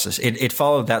the Colossus. It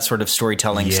followed that sort of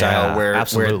storytelling style where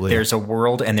there's a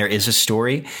world and there is a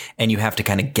story and you have to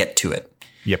kind of get to it.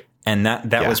 Yep. And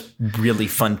that was really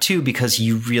fun too, because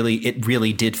it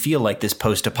really did feel like this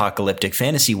post-apocalyptic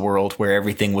fantasy world where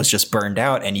everything was just burned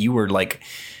out and you were like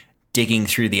digging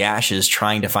through the ashes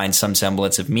trying to find some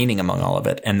semblance of meaning among all of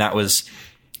it. And that was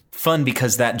fun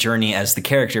because that journey as the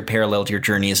character paralleled your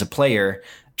journey as a player,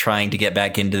 trying to get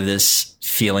back into this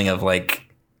feeling of like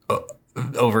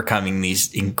overcoming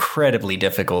these incredibly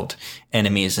difficult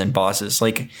enemies and bosses.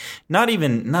 Like not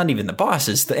even the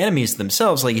bosses, the enemies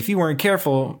themselves. Like if you weren't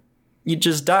careful, you'd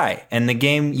just die. And the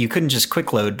game, you couldn't just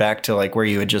quick load back to like where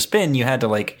you had just been. You had to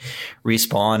like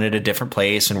respawn at a different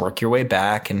place and work your way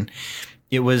back. And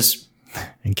it was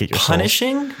and get your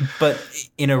punishing, but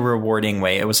in a rewarding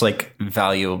way. It was like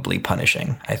valuably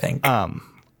punishing, I think.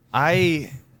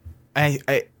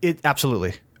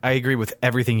 Absolutely. I agree with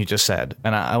everything you just said.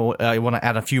 And I want to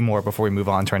add a few more before we move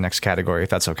on to our next category, if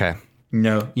that's okay.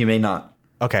 No, you may not.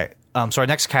 Okay. So our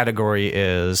next category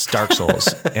is Dark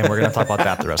Souls, and we're going to talk about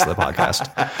that the rest of the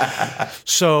podcast.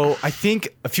 So I think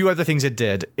a few other things it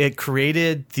did. It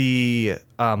created the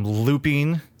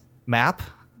looping map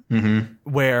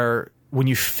where when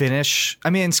you finish, I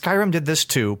mean, Skyrim did this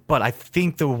too, but I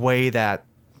think the way that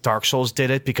Dark Souls did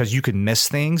it, because you could miss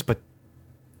things, but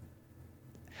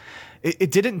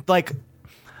it didn't, like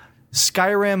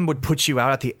Skyrim would put you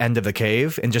out at the end of the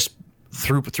cave and just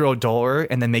throw a door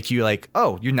and then make you like,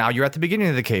 oh, you're at the beginning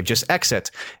of the cave, just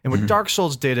exit. And what Dark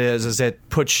Souls did is it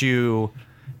puts you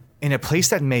in a place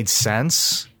that made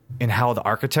sense in how the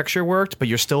architecture worked, but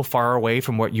you're still far away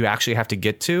from what you actually have to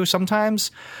get to sometimes.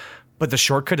 But the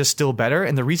shortcut is still better.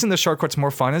 And the reason the shortcut's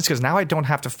more fun is because now I don't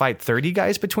have to fight 30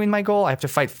 guys between my goal. I have to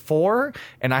fight 4,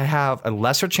 and I have a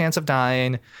lesser chance of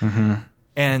dying.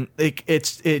 And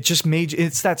it's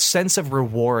that sense of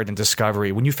reward and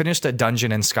discovery. When you finished a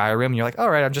dungeon in Skyrim, you're like, all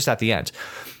right, I'm just at the end.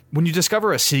 When you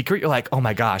discover a secret, you're like, oh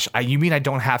my gosh, you mean I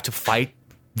don't have to fight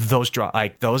those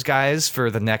guys for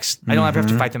the next? I don't have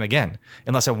to fight them again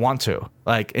unless I want to.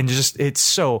 Like, and just it's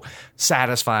so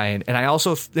satisfying.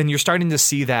 And you're starting to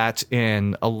see that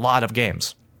in a lot of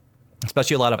games,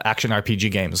 especially a lot of action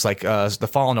RPG games. Like the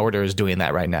Fallen Order is doing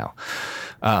that right now.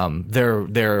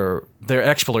 Their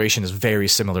exploration is very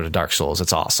similar to Dark Souls.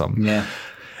 It's awesome. Yeah.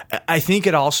 I think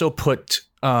it also put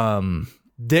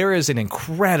there is an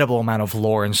incredible amount of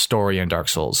lore and story in Dark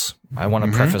Souls. I want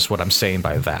to preface what I'm saying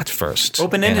by that first.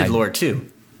 Open-ended lore too.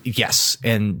 Yes,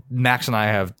 and Max and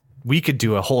I we could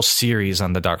do a whole series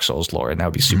on the Dark Souls lore, and that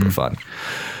would be super fun.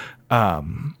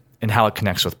 And how it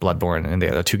connects with Bloodborne and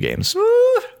the other 2 games.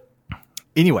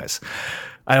 Anyways,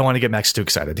 I don't want to get Max too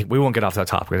excited. We won't get off that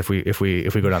topic if we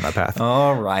go down that path.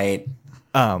 All right.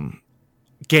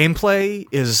 Gameplay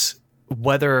is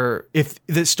if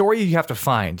the story you have to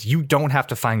find, you don't have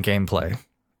to find gameplay.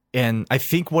 And I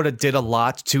think what it did a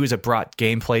lot too is it brought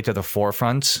gameplay to the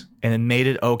forefront, and it made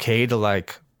it okay to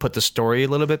like put the story a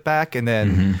little bit back. And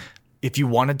then if you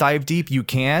want to dive deep, you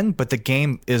can, but the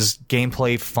game is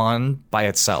gameplay fun by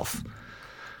itself.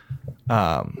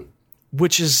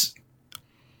 Which is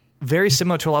very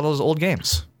similar to a lot of those old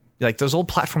games. Like those old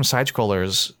platform side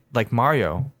scrollers like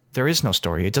Mario, there is no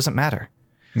story. It doesn't matter.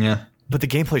 Yeah. But the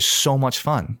gameplay is so much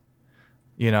fun,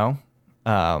 you know?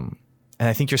 And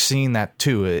I think you're seeing that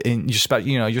too. And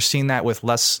you're seeing that with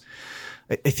less.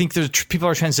 I think people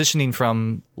are transitioning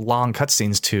from long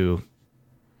cutscenes to,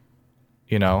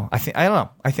 I don't know.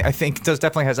 I think it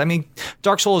definitely has. I mean,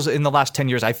 Dark Souls in the last 10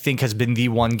 years, I think, has been the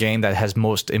one game that has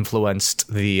most influenced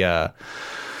the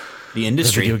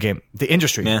industry, the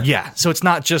industry. Yeah. So it's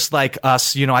not just like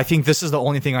us, I think this is the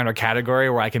only thing on our category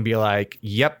where I can be like,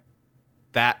 yep,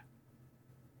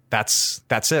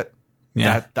 that's it.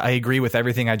 Yeah. I agree with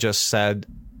everything I just said.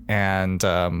 and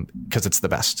because it's the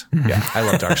best. Yeah, I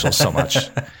love Dark Souls so much.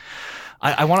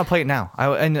 I want to play it now.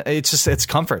 And it's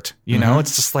comfort. You know,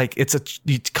 it's just like it's a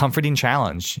comforting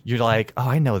challenge. You're like, oh,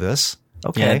 I know this.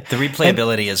 Okay. Yeah, the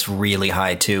replayability is really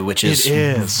high too, which is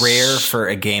rare for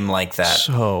a game like that.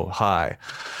 So high.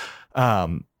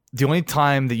 The only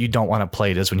time that you don't want to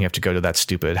play it is when you have to go to that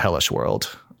stupid hellish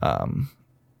world. You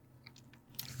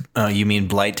mean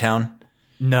Blighttown?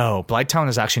 No, Blighttown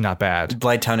is actually not bad.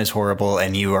 Blighttown is horrible,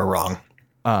 and you are wrong.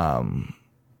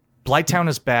 Blighttown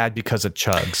is bad because it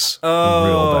chugs.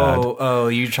 Real bad. Oh,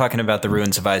 you're talking about the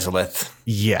Ruins of Izalith.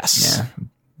 Yes. Yeah.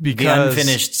 Because the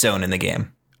unfinished zone in the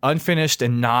game. Unfinished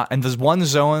and there's one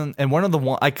zone, and one of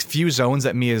the few zones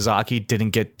that Miyazaki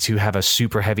didn't get to have a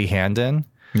super heavy hand in.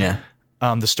 Yeah.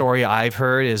 The story I've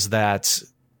heard is that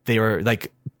they were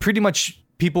like pretty much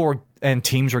people and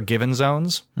teams were given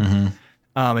zones. Mm-hmm.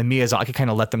 And Miyazaki kind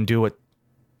of let them do what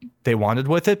they wanted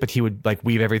with it, but he would like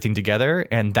weave everything together,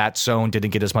 and that zone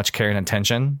didn't get as much care and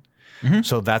attention. Mm-hmm.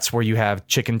 So that's where you have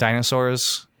chicken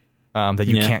dinosaurs that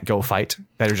you can't go fight,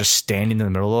 that are just standing in the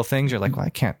middle of things. You're like, well, I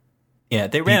can't. Yeah,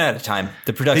 they ran out of time.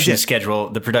 The production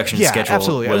schedule.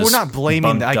 Absolutely. Was We're not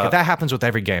blaming that. That happens with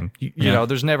every game. You know,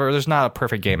 there's not a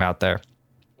perfect game out there.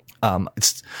 I'm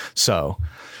so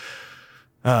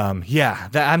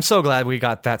glad we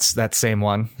got that same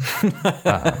one.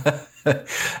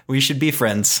 We should be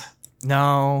friends.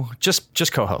 No,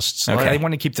 just co-hosts. Okay. I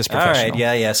want to keep this professional. All right.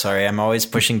 Yeah. Sorry, I'm always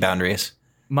pushing boundaries.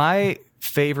 My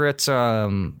favorite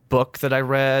book that I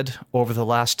read over the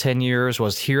last 10 years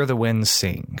was Hear the Wind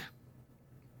Sing.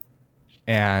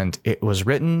 And it was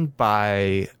written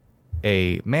by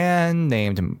a man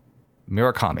named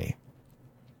Murakami.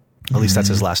 At least that's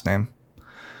his last name.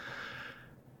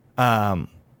 I'm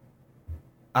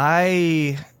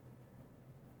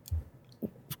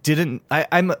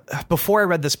before I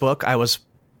read this book, I was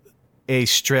a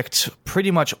strict,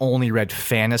 pretty much only read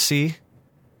fantasy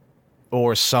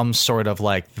or some sort of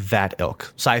like that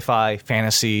ilk. Sci-fi,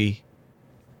 fantasy,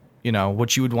 you know,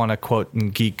 what you would want to quote in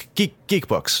geek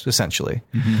books, essentially.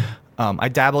 Mm-hmm. I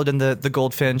dabbled in the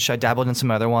Goldfinch. I dabbled in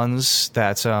some other ones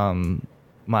that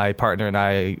my partner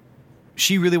and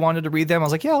she really wanted to read them. I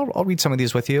was like, yeah, I'll read some of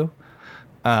these with you.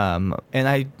 And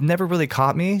I never really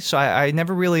caught me. So I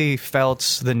never really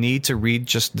felt the need to read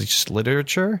just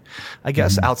literature, I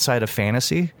guess, outside of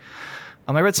fantasy.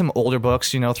 I read some older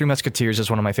books, you know, Three Musketeers is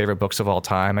one of my favorite books of all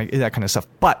time, that kind of stuff.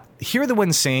 But Hear the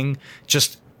Wind Sing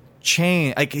just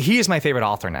changed. Like, he is my favorite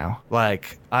author now.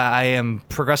 Like, I am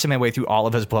progressing my way through all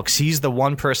of his books. He's the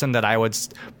one person that I would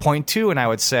point to and I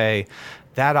would say,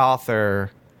 that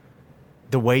author,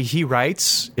 the way he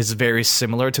writes is very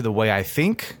similar to the way I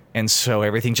think. And so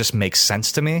everything just makes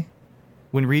sense to me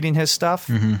when reading his stuff.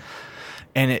 Mm-hmm.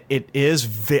 And it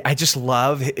is, I just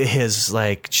love his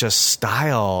like just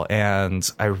style. And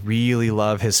I really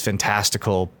love his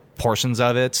fantastical portions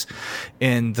of it.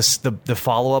 And the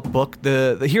follow-up book,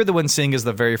 the Hear the Wind Sing is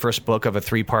the very first book of a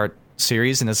 3-part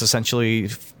series. And it's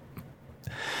essentially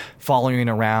following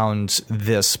around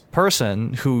this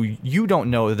person who you don't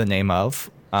know the name of.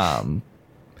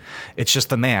 It's just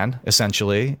the man,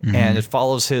 essentially. Mm-hmm. And it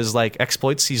follows his like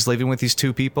exploits. He's living with these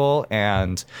two people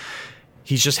and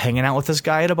he's just hanging out with this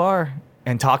guy at a bar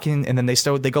and talking. And then they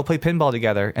go play pinball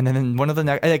together. And then one of the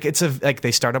next, like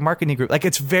they start a marketing group. Like,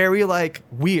 it's very like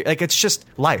weird. Like, it's just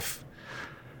life.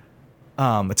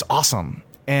 It's awesome.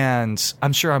 And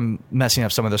I'm sure I'm messing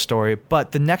up some of the story,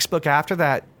 but the next book after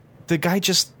that, the guy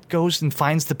just goes and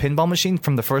finds the pinball machine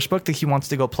from the first book that he wants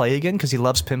to go play again because he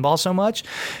loves pinball so much.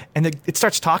 And it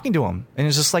starts talking to him. And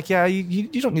it's just like, yeah,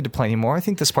 you don't need to play anymore. I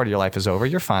think this part of your life is over.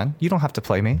 You're fine. You don't have to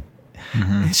play me.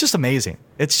 Mm-hmm. It's just amazing.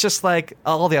 It's just like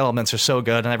all the elements are so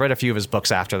good. And I've read a few of his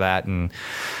books after that. And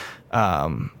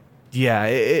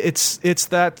it's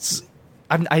that.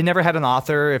 I never had an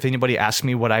author, if anybody asked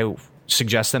me what I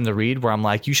suggest them to read, where I'm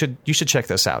like, you should check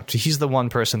this out. He's the one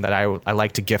person that I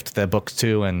like to gift the book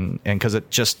to, and because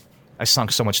I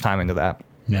sunk so much time into that.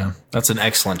 Yeah, that's an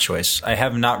excellent choice. I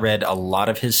have not read a lot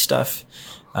of his stuff,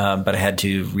 but I had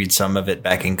to read some of it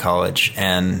back in college,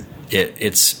 and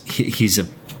he's a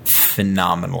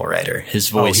phenomenal writer. His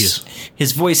voice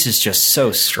is just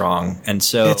so strong and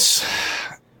so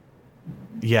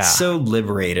so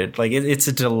liberated. Like it's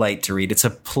a delight to read. It's a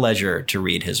pleasure to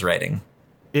read his writing.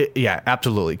 Yeah,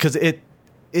 absolutely.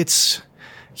 Because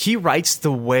he writes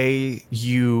the way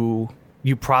you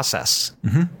process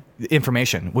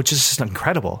information, which is just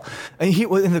incredible. And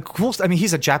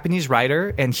he's a Japanese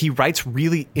writer, and he writes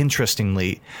really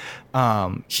interestingly.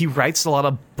 He writes a lot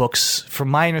of books, from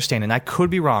my understanding. I could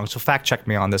be wrong, so fact check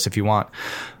me on this if you want.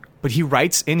 But he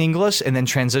writes in English and then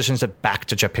transitions it back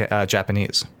to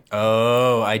Japanese.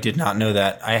 Oh, I did not know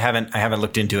that. I haven't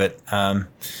looked into it. And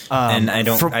I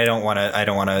don't want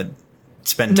to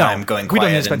spend time going quiet. We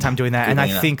don't need to spend time doing that. And I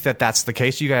Googling think that that's the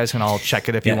case. You guys can all check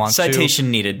it if you want to.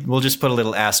 Citation needed. We'll just put a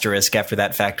little asterisk after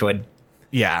that factoid.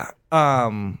 Yeah.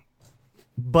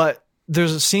 But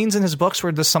there's scenes in his books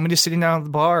where there's somebody sitting down at the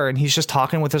bar and he's just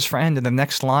talking with his friend, and the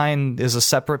next line is a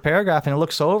separate paragraph, and it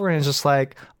looks over and it's just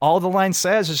like all the line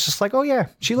says is just like, oh yeah,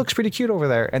 she looks pretty cute over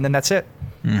there, and then that's it.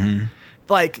 Mm-hmm.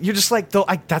 Like, you're just like,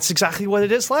 that's exactly what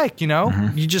it is like, you know?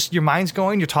 Mm-hmm. You just, your mind's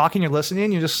going, you're talking, you're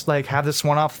listening, you just like have this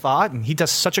one-off thought, and he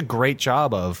does such a great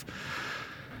job of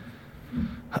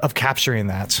capturing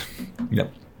that.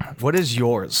 Yep. What is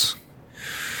yours?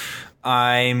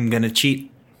 I'm going to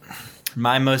cheat.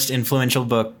 My most influential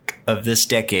book of this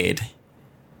decade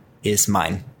is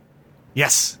mine.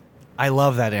 Yes. I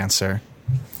love that answer.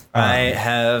 I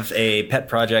have a pet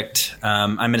project.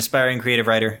 I'm an aspiring creative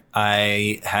writer.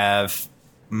 I have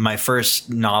my first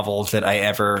novel that I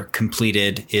ever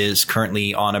completed is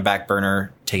currently on a back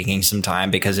burner, taking some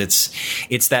time, because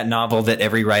it's that novel that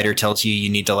every writer tells you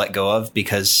need to let go of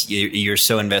because you're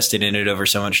so invested in it over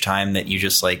so much time that you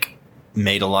just like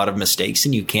made a lot of mistakes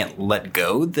and you can't let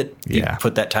go that you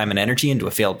put that time and energy into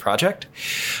a failed project.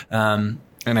 And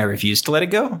I refuse to let it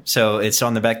go. So it's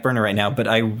on the back burner right now, but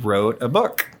I wrote a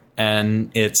book.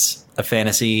 And it's a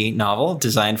fantasy novel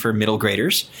designed for middle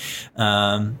graders.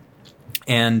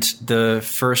 And the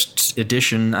first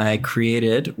edition I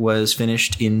created was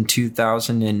finished in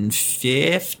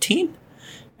 2015.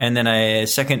 And then a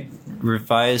second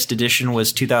revised edition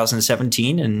was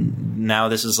 2017. And now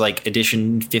this is like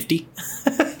edition 50.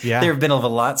 Yeah. There have been a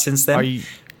lot since then.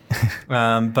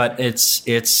 But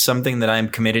it's something that I'm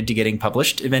committed to getting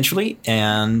published eventually.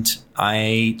 And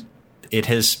it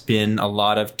has been a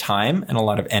lot of time and a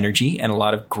lot of energy and a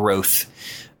lot of growth,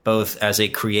 both as a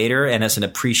creator and as an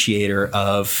appreciator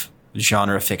of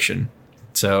genre fiction.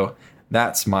 So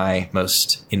that's my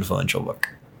most influential book.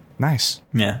 Nice.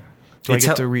 Yeah. Do I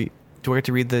get to read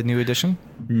the new edition?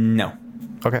 No.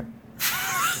 Okay.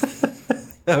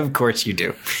 Of course you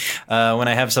do. When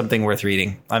I have something worth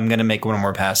reading, I'm going to make one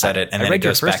more pass at it, and then it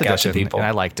goes back out to people. And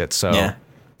I liked it, so yeah.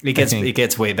 It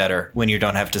gets way better when you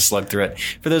don't have to slug through it.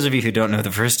 For those of you who don't know,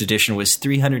 the first edition was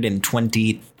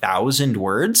 320,000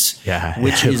 words,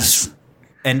 which is,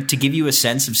 and to give you a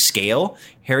sense of scale,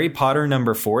 Harry Potter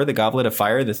 #4, The Goblet of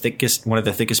Fire, one of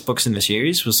the thickest books in the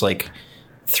series, was like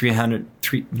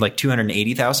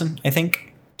 280,000, I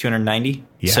think, 290.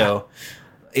 Yeah. So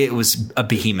it was a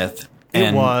behemoth.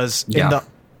 It was. Yeah.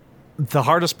 And the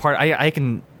hardest part, I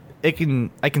can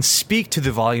speak to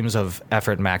the volumes of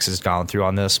effort Max has gone through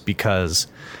on this, because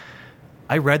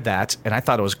I read that and I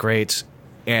thought it was great,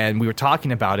 and we were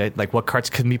talking about it, like what parts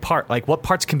can be cut,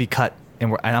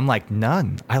 and I'm like,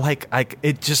 none. I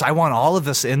want all of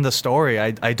this in the story.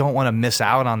 I don't want to miss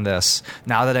out on this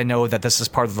now that I know that this is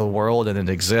part of the world and it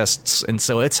exists, and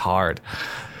so it's hard.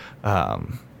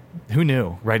 Who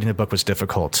knew writing a book was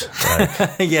difficult?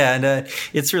 Yeah, and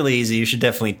it's really easy. You should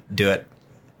definitely do it.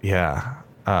 Yeah.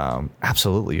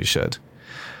 Absolutely, you should.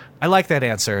 I like that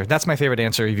answer. That's my favorite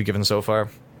answer you've given so far.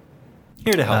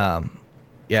 Here to help.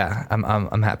 Yeah,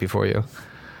 I'm happy for you.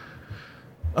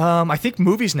 I think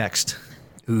movies next.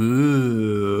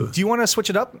 Ooh. Do you want to switch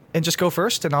it up and just go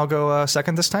first, and I'll go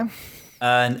second this time?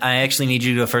 I actually need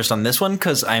you to go first on this one,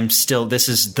 because this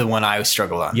is the one I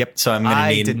struggle on. Yep. So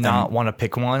I did not want to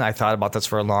pick one. I thought about this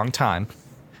for a long time.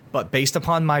 But based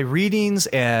upon my readings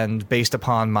and based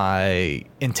upon my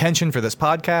intention for this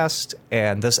podcast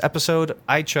and this episode,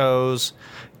 I chose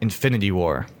Infinity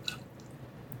War.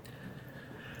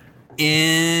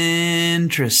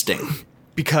 Interesting.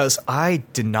 Because I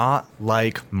did not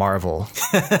like Marvel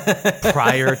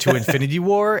prior to Infinity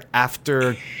War.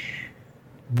 After,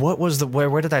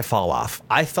 where did I fall off?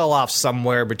 I fell off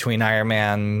somewhere between Iron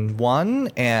Man 1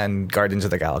 and Guardians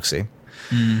of the Galaxy.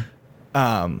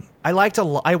 I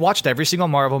watched every single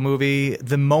Marvel movie.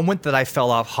 The moment that I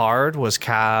fell off hard was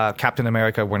Captain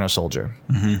America: Winter Soldier.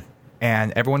 Mm-hmm.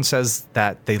 And everyone says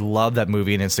that they love that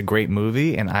movie and it's a great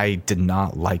movie, and I did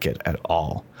not like it at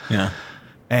all. Yeah.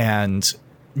 And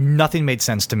nothing made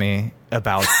sense to me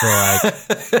about the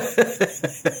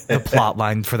plot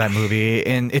line for that movie.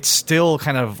 And it's still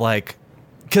kind of like,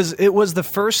 because it was the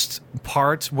first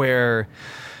part where,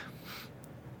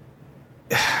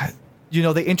 you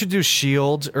know, they introduced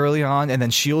S.H.I.E.L.D. early on, and then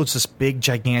S.H.I.E.L.D.'s this big,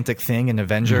 gigantic thing in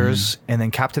Avengers, and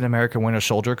then Captain America Winter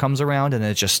Soldier comes around, and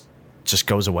it just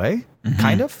goes away,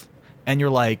 kind of. And you're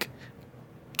like,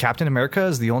 Captain America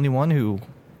is the only one who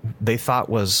they thought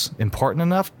was important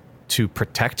enough to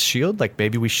protect S.H.I.E.L.D.? Like,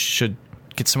 maybe we should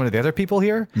get some of the other people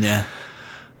here? Yeah.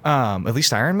 At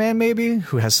least Iron Man, maybe,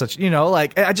 who has such,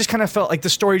 like, I just kind of felt like the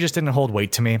story just didn't hold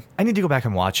weight to me. I need to go back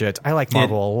and watch it. I like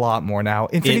Marvel a lot more now.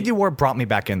 Infinity War brought me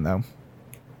back in, though.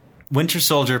 Winter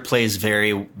Soldier plays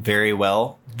very, very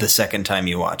well the second time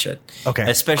you watch it. Okay,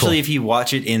 especially cool. if you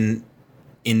watch it in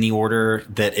the order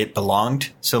that it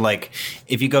belonged. So, like,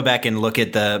 if you go back and look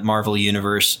at the Marvel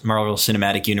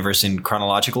Cinematic Universe in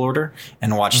chronological order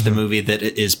and watch the movie that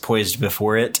is poised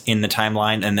before it in the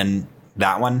timeline, and then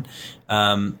that one,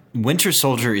 Winter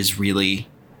Soldier is really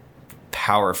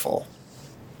powerful.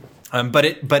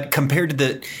 But compared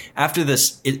to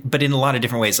but in a lot of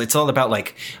different ways, it's all about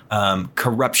like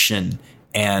corruption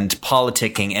and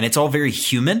politicking, and it's all very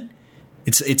human.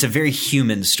 It's a very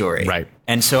human story, right?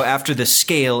 And so after the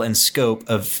scale and scope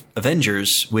of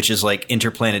Avengers, which is like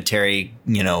interplanetary,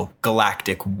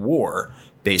 galactic war,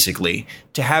 basically,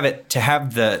 to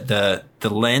have the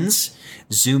lens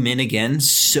zoom in again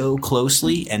so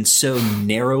closely and so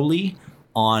narrowly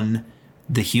on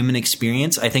the human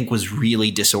experience, I think was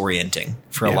really disorienting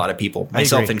for a lot of people,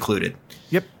 myself included.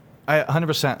 Yep,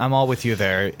 100%. I'm all with you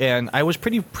there, and I was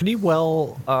pretty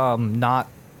well not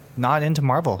into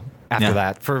Marvel after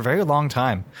that for a very long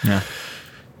time. Yeah.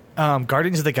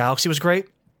 Guardians of the Galaxy was great.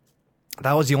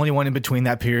 That was the only one in between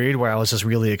that period where I was just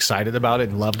really excited about it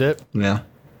and loved it. Yeah.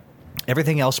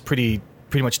 Everything else pretty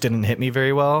much didn't hit me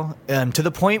very well, to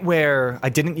the point where I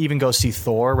didn't even go see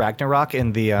Thor Ragnarok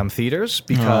in the theaters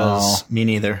because me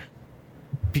neither.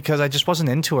 Because I just wasn't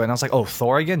into it, and I was like, "Oh,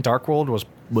 Thor again." Dark World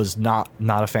was not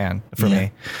a fan for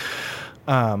me.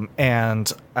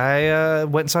 And I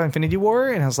went and saw Infinity War,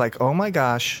 and I was like, "Oh my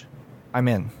gosh, I'm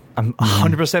in. I'm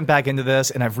 100% back into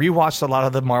this." And I've rewatched a lot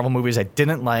of the Marvel movies I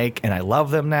didn't like, and I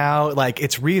love them now. Like,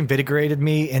 it's reinvigorated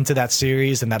me into that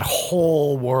series and that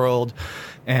whole world.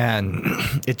 And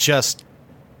it just,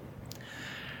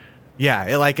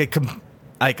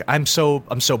 I'm so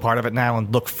part of it now,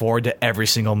 and look forward to every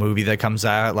single movie that comes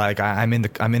out. Like, I'm in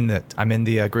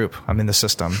the group. I'm in the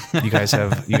system. You guys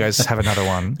have another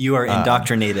one. You are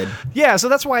indoctrinated. Yeah, so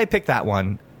that's why I picked that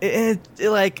one.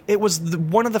 It was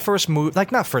one of the first movies,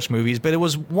 like, not first movies, but it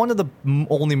was one of the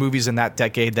only movies in that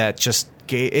decade that just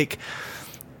gave.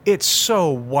 It's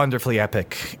so wonderfully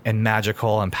epic and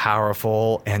magical and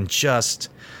powerful, and just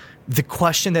the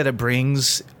question that it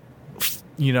brings,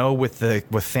 with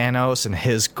Thanos and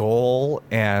his goal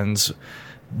and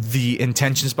the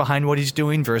intentions behind what he's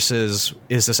doing versus,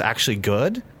 is this actually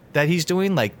good that he's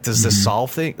doing? Like, does this solve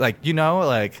things?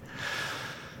 Thanos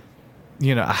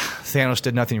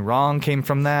did nothing wrong came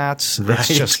from that. Right.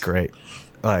 It's just great.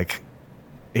 Like,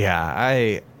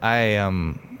 yeah, I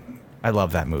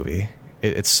love that movie.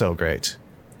 It's so great.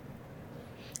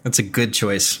 That's a good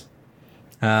choice.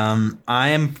 I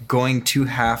am going to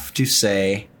have to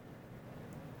say,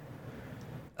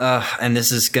 and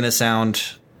this is going to sound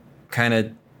kind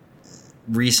of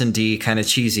recent-y, kind of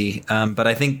cheesy, but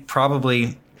I think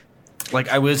probably, like,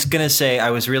 I was going to say, I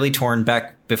was really torn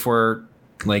back before,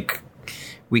 like,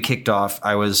 we kicked off.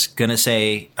 I was going to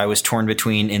say I was torn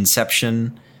between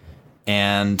Inception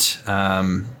and,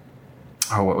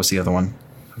 what was the other one?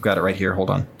 I've got it right here.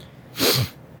 Hold on.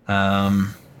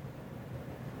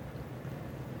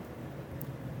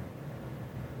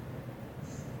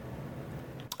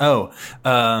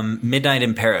 Midnight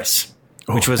in Paris,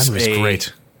 which was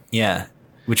great. Yeah,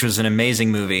 which was an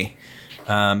amazing movie.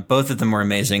 Both of them were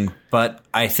amazing, but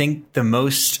I think the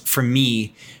most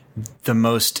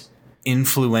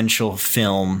influential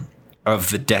film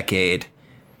of the decade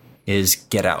is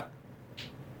Get Out.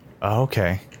 Oh,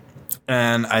 okay.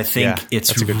 And I think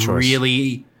it's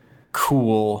really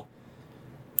cool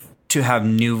to have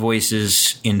new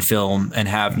voices in film and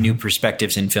have new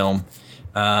perspectives in film.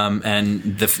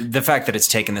 And the fact that it's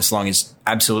taken this long is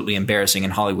absolutely embarrassing,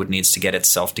 and Hollywood needs to get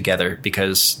itself together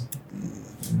because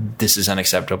this is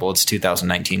unacceptable. It's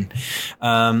 2019.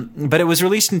 But it was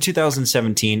released in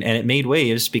 2017, and it made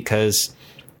waves because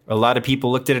a lot of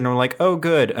people looked at it and were like, oh,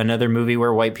 good, another movie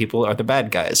where white people are the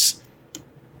bad guys.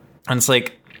 And it's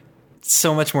like,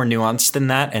 so much more nuanced than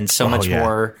that, and so much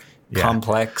more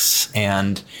complex.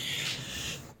 And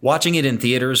watching it in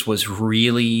theaters was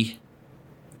really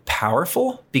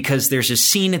powerful because there's a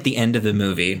scene at the end of the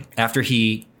movie after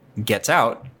he gets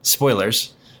out,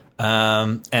 spoilers,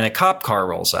 and a cop car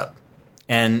rolls up,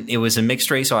 and it was a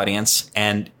mixed race audience.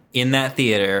 And in that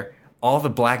theater, all the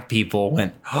black people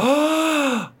went,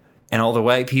 oh, and all the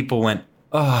white people went,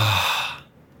 oh.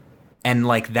 And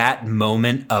like that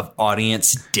moment of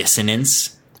audience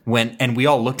dissonance and we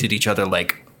all looked at each other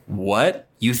like, what?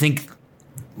 You think,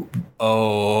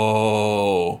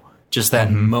 oh, Just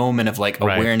that moment of like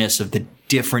Right. awareness of the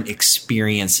different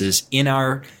experiences in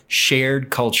our shared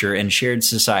culture and shared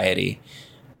society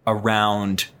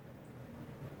around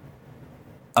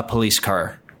a police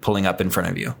car pulling up in front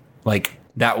of you. Like,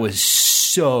 that was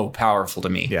so powerful to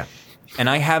me. Yeah. And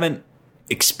I haven't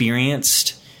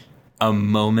experienced a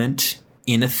moment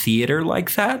in a theater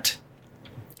like that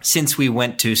since we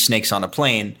went to Snakes on a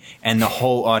Plane and the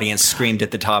whole audience screamed at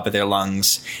the top of their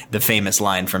lungs the famous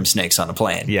line from Snakes on a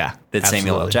Plane. Yeah, That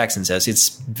Samuel L. absolutely. Jackson says.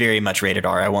 It's very much rated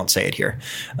R. I won't say it here.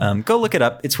 Go look it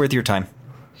up. It's worth your time.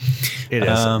 It is.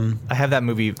 I have that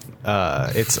movie.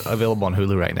 It's available on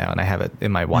Hulu right now, and I have it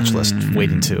in my watch list,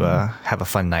 waiting to have a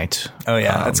fun night. Oh,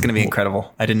 yeah. That's going to be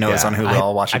incredible. I didn't know it was on Hulu.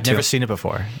 I'll watch it I've too. never seen it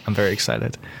before. I'm very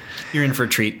excited. You're in for a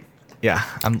treat. Yeah,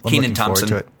 I'm Kenan looking Thompson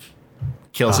forward to it.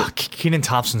 Kills it. Kenan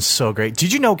Thompson's so great.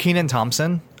 Did you know Kenan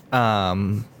Thompson?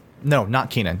 No, not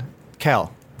Kenan.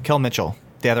 Kel Mitchell,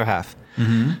 the other half.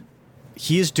 Mm-hmm.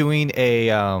 He is doing a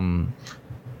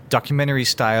documentary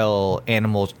style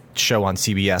animal show on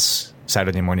CBS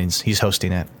Saturday mornings. He's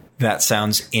hosting it. That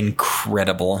sounds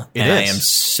incredible. It and I is. am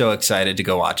so excited to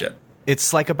go watch it.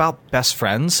 It's like about best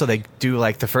friends. So they do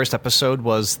like the first episode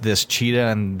was this cheetah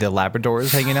and the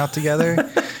Labradors hanging out together.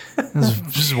 It's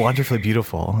just wonderfully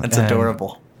beautiful. That's And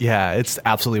adorable. Yeah, it's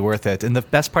absolutely worth it. And the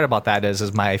best part about that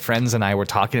is my friends and I were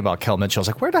talking about Kel Mitchell. I was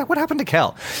like, what happened to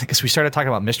Kel? Because we started talking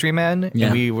about Mystery Men, Yeah.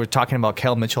 and we were talking about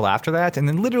Kel Mitchell after that. And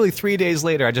then literally 3 days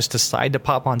later, I just decided to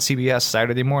pop on CBS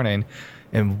Saturday morning.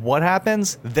 And what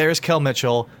happens? There's Kel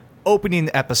Mitchell, opening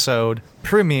the episode,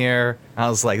 premiere. I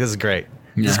was like, this is great.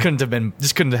 This Yeah.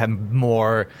 couldn't have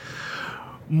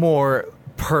more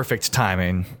perfect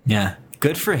timing. Yeah.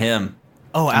 Good for him.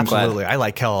 Oh, I'm glad. absolutely. I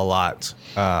like Kel a lot.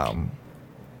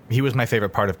 He was my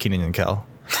favorite part of Kenan and Kel.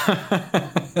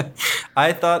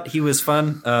 I thought he was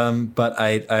fun, but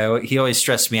he always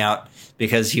stressed me out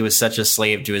because he was such a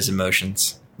slave to his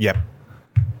emotions. Yep.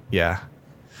 Yeah.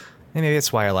 And maybe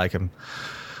that's why I like him.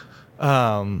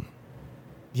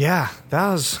 Yeah,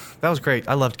 that was great.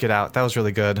 I loved Get Out. That was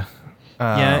really good.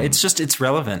 Yeah, it's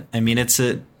relevant. I mean, it's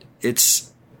the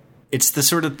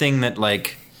sort of thing that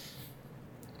like,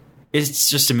 it's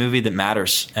just a movie that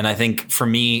matters. And I think for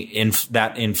me,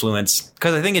 that influence,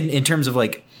 because I think in terms of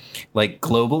like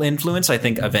global influence, I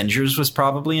think Avengers was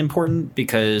probably important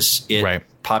because it Right.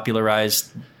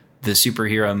 popularized the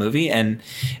superhero movie and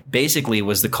basically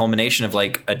was the culmination of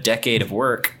like a decade of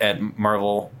work at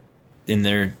Marvel in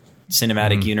their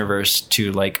cinematic universe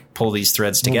to like pull these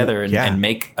threads together yeah. and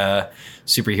make a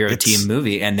superhero It's- team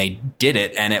movie, and they did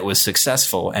it and it was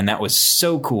successful, and that was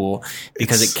so cool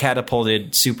because it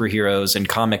catapulted superheroes and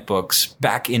comic books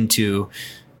back into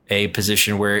a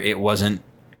position where it wasn't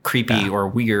creepy or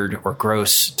weird or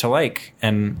gross to like,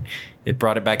 and it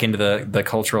brought it back into the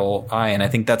cultural eye, and I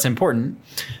think that's important.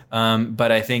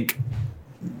 But I think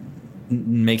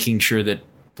making sure that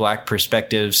Black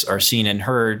perspectives are seen and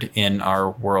heard in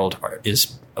our world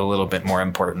is a little bit more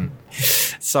important.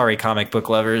 Sorry, comic book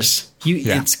lovers.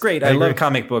 Yeah, It's great. I I agree. love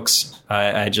comic books.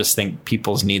 I just think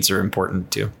people's needs are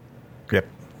important too. Yep.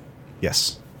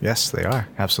 Yes. Yes, they are.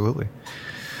 Absolutely.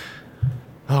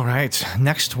 All right.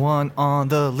 Next one on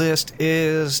the list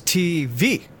is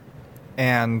TV.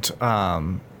 And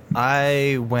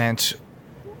I went...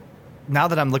 Now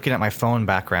that I'm looking at my phone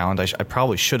background, I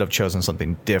probably should have chosen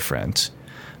something different.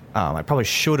 I probably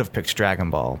should have picked Dragon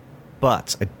Ball,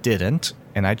 but I didn't.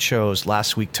 And I chose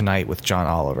Last Week Tonight with John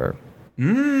Oliver.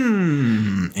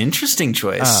 Interesting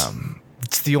choice.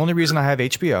 It's the only reason I have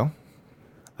HBO.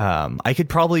 I could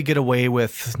probably get away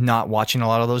with not watching a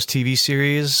lot of those TV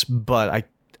series, but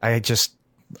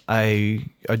I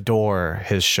adore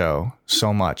his show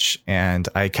so much, and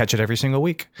I catch it every single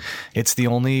week. It's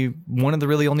one of the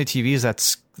really only TVs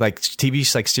that's like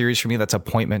TV like series for me that's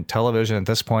appointment television at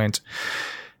this point.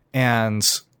 And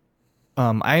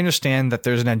I understand that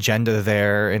there's an agenda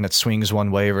there and it swings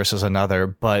one way versus another,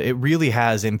 but it really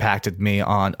has impacted me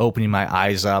on opening my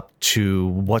eyes up to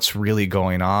what's really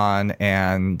going on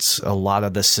and a lot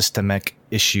of the systemic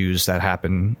issues that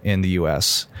happen in the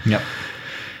US. Yep.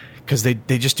 Because they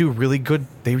just do really good.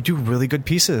 They do really good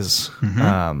pieces,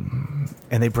 and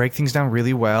they break things down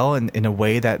really well and in a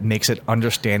way that makes it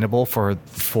understandable for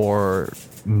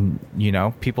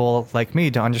people like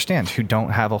me to understand who don't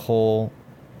have a whole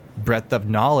breadth of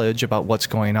knowledge about what's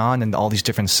going on and all these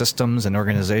different systems and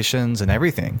organizations and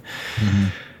everything.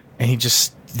 And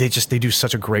they do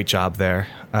such a great job there.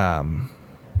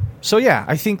 So yeah,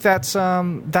 I think that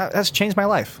has changed my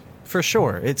life for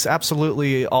sure. It's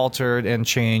absolutely altered and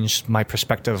changed my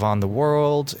perspective on the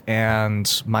world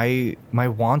and my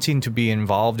wanting to be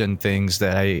involved in things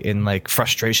that in like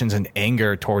frustrations and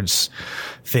anger towards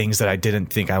things that I didn't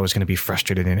think I was going to be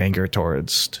frustrated and anger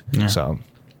towards. Yeah. So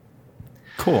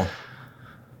cool.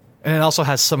 And it also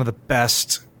has some of the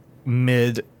best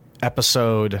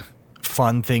mid-episode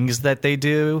fun things that they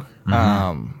do.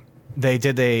 Mm-hmm. They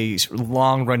did a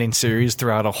long-running series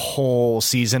throughout a whole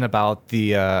season about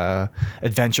the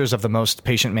adventures of the most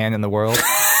patient man in the world.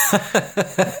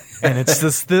 And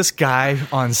it's this guy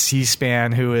on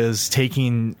C-SPAN who is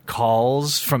taking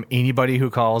calls from anybody who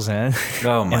calls in.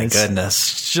 Oh, my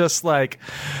goodness. Just like,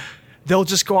 they'll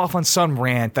just go off on some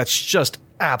rant that's just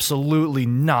absolutely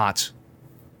not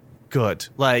good.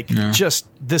 Like, just,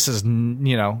 this is,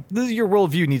 your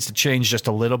worldview needs to change just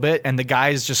a little bit. And the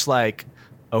guy's just like,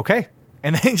 okay.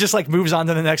 And then he just like moves on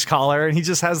to the next caller and he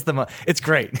just has them. It's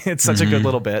great. It's such a good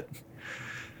little bit.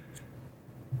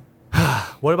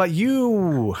 What about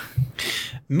you?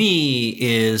 Me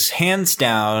is hands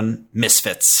down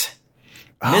Misfits.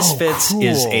 Misfits cool.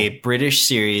 is a British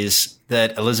series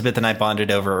that Elizabeth and I bonded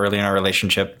over early in our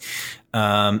relationship.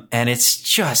 And it's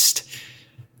just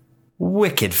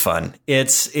wicked fun.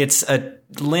 It's a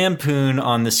lampoon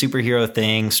on the superhero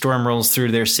thing. Storm rolls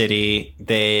through their city.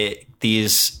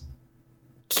 These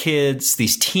kids,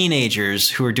 these teenagers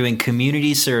who are doing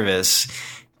community service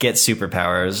get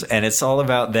superpowers, and it's all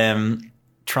about them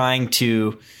trying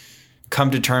to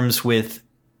come to terms with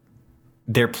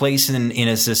their place in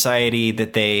a society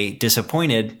that they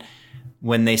disappointed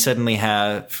when they suddenly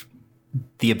have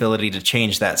the ability to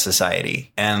change that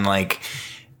society. And like,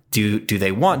 do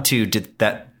they want to?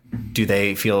 Do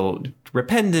they feel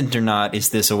repentant or not? Is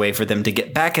this a way for them to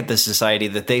get back at the society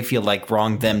that they feel like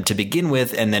wronged them to begin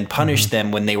with and then punish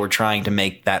them when they were trying to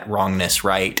make that wrongness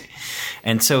right?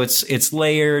 And so it's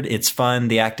layered, it's fun,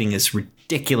 the acting is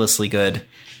ridiculously good,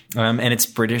 and it's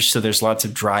British, so there's lots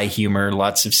of dry humor,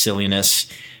 lots of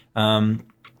silliness,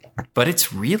 but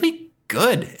it's really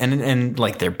good, and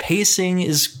like their pacing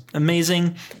is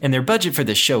amazing, and their budget for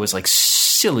this show is like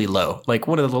silly low, like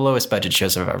one of the lowest budget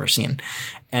shows I've ever seen.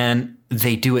 And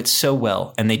they do it so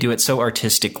well, and they do it so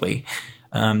artistically,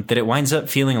 that it winds up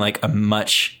feeling like a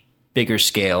much bigger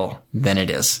scale than it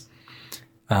is.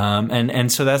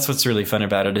 And so that's what's really fun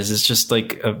about it is it's just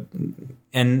like,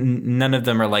 and none of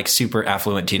them are like super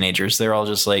affluent teenagers. They're all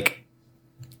just like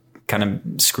kind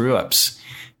of screw ups,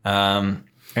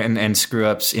 and screw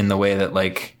ups in the way that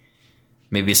like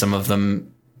maybe some of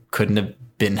them couldn't have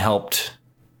been helped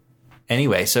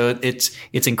anyway. So it's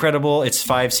incredible. It's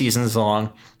 5 seasons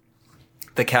long.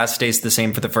 The cast stays the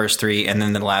same for the first 3, and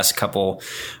then the last couple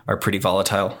are pretty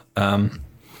volatile.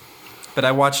 But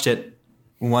I watched it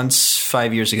once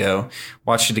 5 years ago,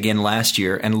 watched it again last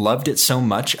year, and loved it so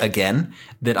much again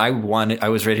that I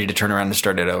was ready to turn around and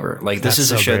start it over. Like, this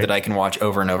is a show that I can watch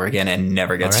over and over again and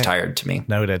never gets tired to me.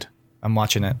 Noted. I'm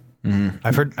watching it. Mm-hmm.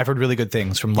 I've heard really good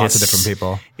things from lots of different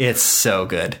people. It's so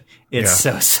good. It's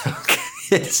so good.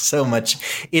 It's so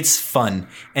much. It's fun,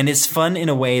 and it's fun in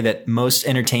a way that most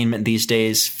entertainment these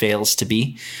days fails to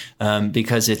be,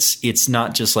 because it's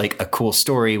not just like a cool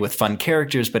story with fun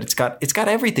characters, but it's got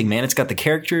everything, man. It's got the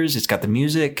characters, it's got the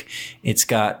music, it's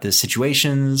got the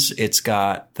situations, it's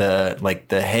got the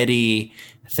heady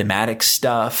thematic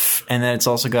stuff, and then it's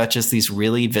also got just these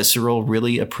really visceral,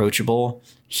 really approachable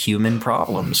human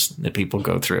problems that people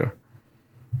go through.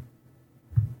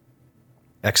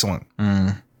 Excellent.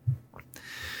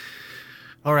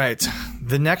 All right.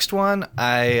 The next one,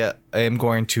 I am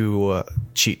going to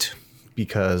cheat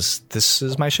because this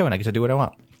is my show and I get to do what I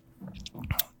want.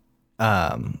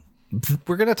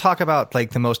 We're going to talk about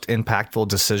like the most impactful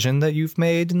decision that you've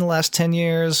made in the last 10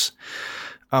 years.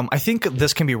 I think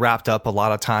this can be wrapped up a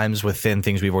lot of times within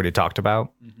things we've already talked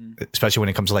about, especially when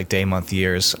it comes to like day, month,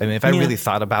 years. I mean, if I really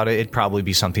thought about it, it'd probably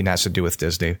be something that has to do with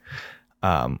Disney,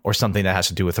 or something that has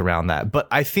to do with around that. But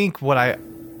I think what I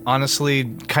honestly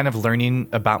kind of learning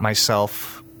about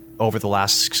myself over the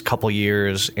last couple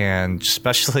years, and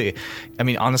especially, I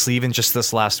mean, honestly, even just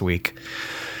this last week.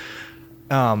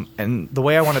 And the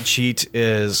way I want to cheat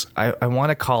is I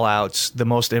want to call out the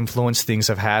most influence things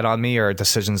have had on me are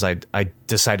decisions I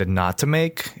decided not to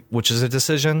make, which is a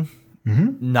decision,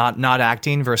 not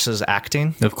acting versus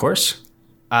acting. Of course.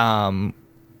 And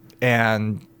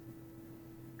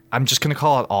I'm just going to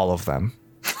call out all of them.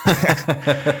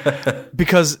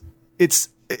 Because it's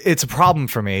a problem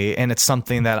for me, and it's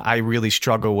something that I really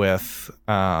struggle with.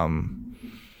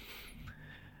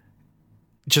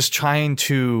 Just trying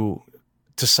to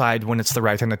decide when it's the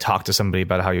right time to talk to somebody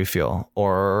about how you feel,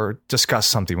 or discuss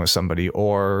something with somebody,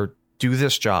 or do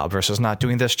this job versus not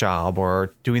doing this job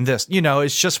or doing this.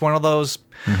 It's just one of those.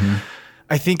 Mm-hmm.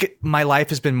 I think my life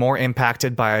has been more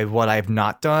impacted by what I've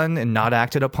not done and not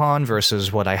acted upon versus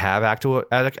what I have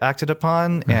acted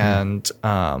upon. Mm-hmm. And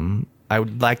I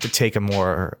would like to take a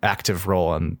more active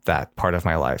role in that part of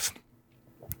my life.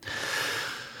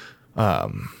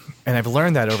 And I've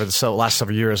learned that over the last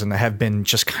several years, and I have been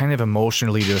just kind of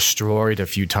emotionally destroyed a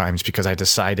few times because I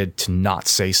decided to not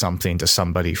say something to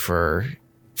somebody for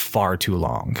far too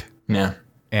long. Yeah.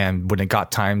 And when it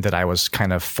got time that I was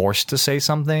kind of forced to say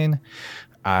something,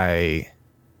 I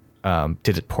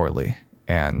did it poorly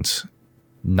and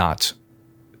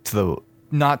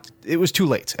it was too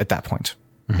late at that point.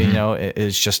 Mm-hmm. It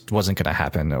just wasn't going to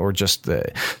happen, or just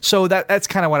so that's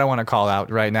kind of what I want to call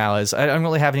out right now is I don't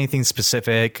really have anything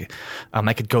specific.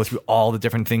 I could go through all the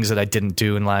different things that I didn't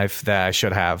do in life that I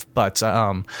should have, but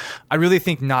I really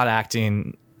think not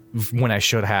acting when I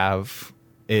should have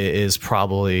is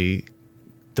probably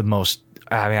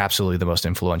absolutely the most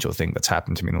influential thing that's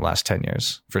happened to me in the last 10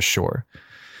 years, for sure.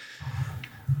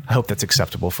 I hope that's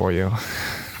acceptable for you.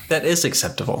 That is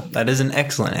acceptable. That is an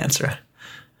excellent answer.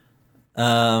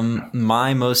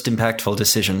 My most impactful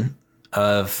decision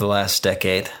of the last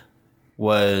decade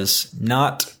was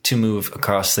not to move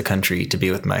across the country to be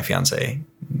with my fiance,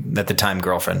 at the time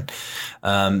girlfriend,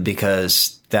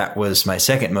 because that was my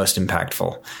second most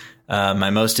impactful. My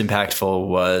most impactful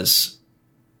was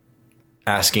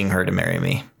asking her to marry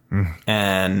me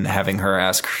and having her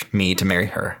ask me to marry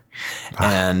her.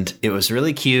 And it was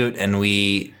really cute. And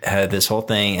we had this whole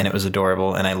thing and it was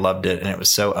adorable and I loved it. And it was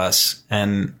so us.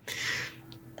 And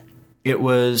it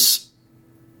was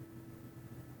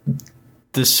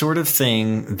the sort of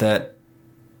thing that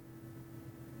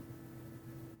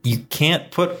you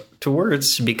can't put to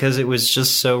words because it was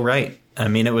just so right. I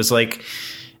mean, it was like,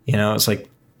 it's like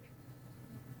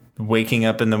waking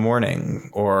up in the morning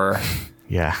or,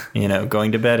 yeah,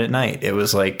 going to bed at night. It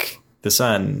was like the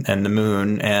sun and the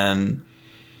moon and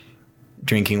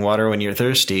drinking water when you're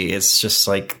thirsty. It's just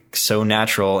like so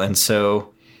natural and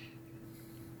so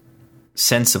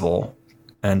sensible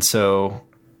and so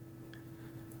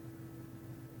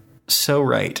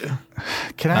right.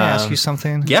 Can I ask you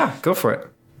something? Yeah, go for it.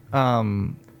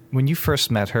 When you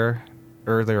first met her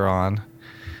earlier on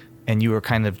and you were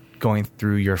kind of going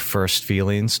through your first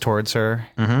feelings towards her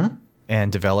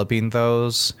and developing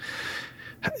those,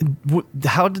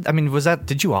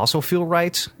 did you also feel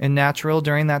right and natural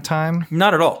during that time?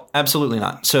 Not at all. Absolutely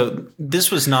not. So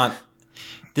this was until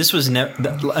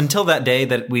that day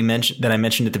that I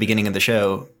mentioned at the beginning of the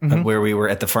show, where we were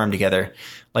at the farm together.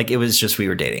 Like, it was just, we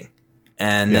were dating.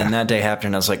 And then that day happened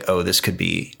and I was like, oh, this could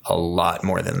be a lot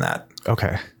more than that.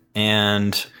 Okay.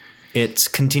 And it's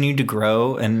continued to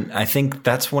grow. And I think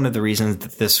that's one of the reasons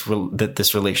that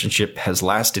this relationship has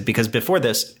lasted, because before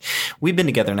this, we've been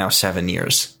together now 7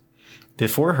 years.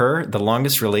 Before her, the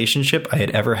longest relationship I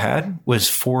had ever had was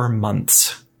 4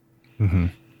 months. Mm-hmm.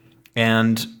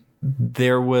 And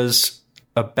there was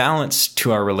a balance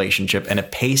to our relationship and a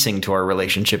pacing to our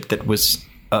relationship that was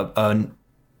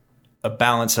a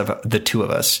balance of the two of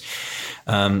us.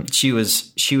 She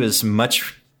was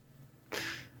much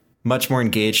more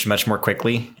engaged, much more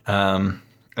quickly. And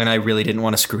I really didn't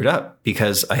want to screw it up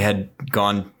because I had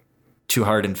gone too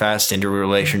hard and fast into a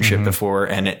relationship before,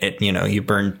 and it you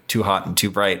burn too hot and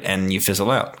too bright and you fizzle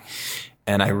out.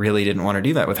 And I really didn't want to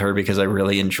do that with her because I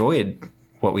really enjoyed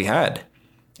what we had.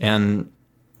 And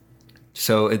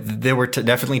so there were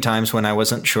definitely times when I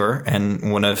wasn't sure.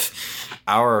 And one of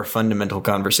our fundamental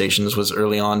conversations was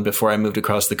early on, before I moved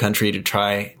across the country to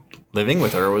try living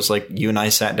with her, was like, you and I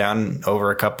sat down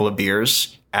over a couple of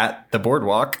beers at the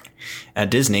boardwalk at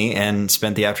Disney and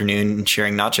spent the afternoon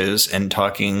sharing nachos and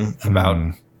talking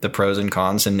about the pros and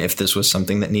cons and if this was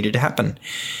something that needed to happen.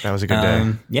 That was a good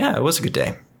day. Yeah, it was a good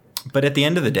day. But at the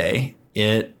end of the day,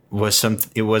 it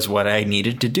was what I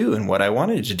needed to do and what I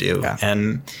wanted to do. Yeah.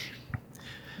 And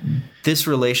this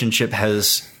relationship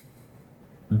has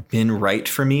been right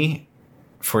for me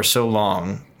for so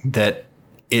long that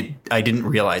I didn't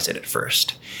realize it at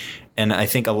first. And I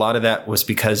think a lot of that was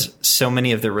because so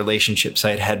many of the relationships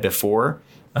I had had before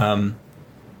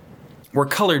were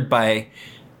colored by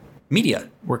media,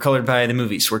 were colored by the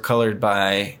movies, were colored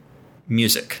by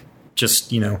music.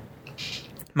 Just,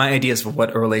 my ideas of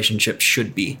what a relationship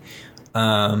should be.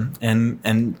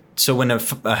 And so when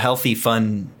a healthy,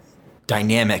 fun,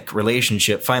 dynamic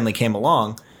relationship finally came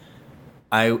along,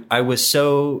 I was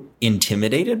so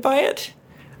intimidated by it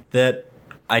that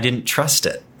I didn't trust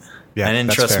it. Yeah, I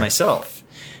didn't trust fair. myself.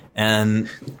 And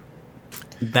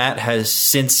that has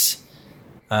since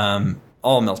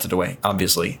all melted away,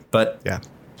 obviously. But yeah.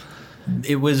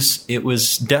 it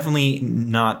was definitely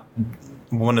not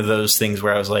one of those things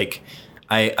where I was like,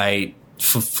 I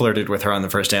flirted with her on the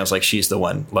first day. I was like, she's the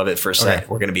one. Love at first sight.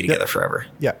 We're going to be together forever.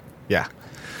 Yeah. Yeah.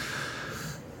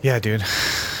 Yeah, dude.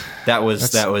 That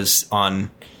was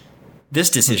on this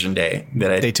decision day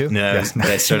that Day two? Yes. that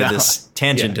I started this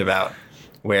tangent about,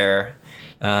 where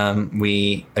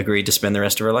we agreed to spend the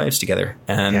rest of our lives together.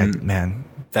 And man,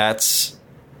 I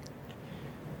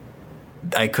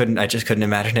just couldn't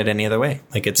imagine it any other way.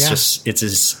 Like it's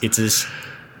as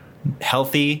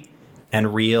healthy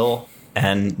and real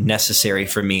and necessary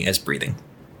for me as breathing.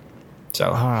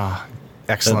 So,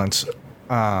 excellent.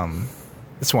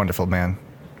 It's wonderful, man.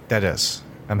 That is.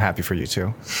 I'm happy for you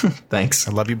too. Thanks.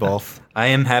 I love you both. I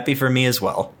am happy for me as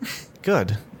well.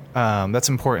 Good. That's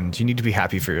important. You need to be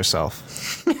happy for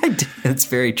yourself. It's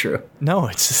very true. No,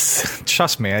 it's just,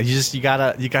 trust me. You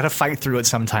gotta fight through it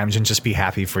sometimes and just be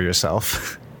happy for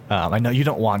yourself. I know you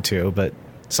don't want to, but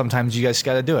sometimes you guys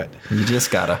gotta do it. You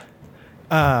just gotta.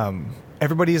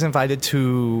 Everybody is invited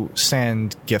to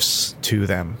send gifts to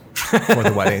them for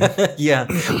the wedding. Yeah,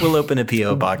 we'll open a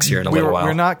P.O. box here in a little while.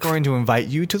 We're not going to invite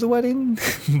you to the wedding,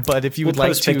 but if you would like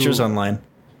post to pictures online,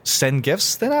 send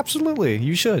gifts, then absolutely,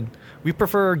 you should. We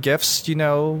prefer gifts,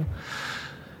 but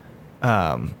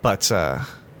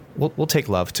we'll take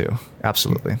love too.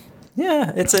 Absolutely.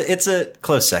 Yeah, it's a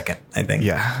close second, I think.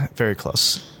 Yeah, very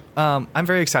close. I'm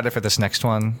very excited for this next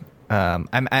one.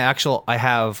 I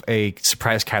have a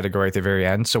surprise category at the very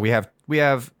end. So we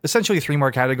have essentially 3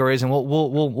 more categories, and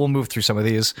we'll move through some of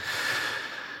these.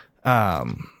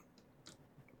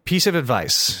 Piece of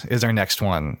advice is our next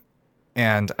one,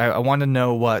 and I want to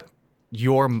know what's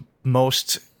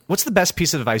the best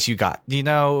piece of advice you got?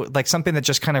 Like something that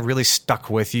just kind of really stuck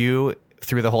with you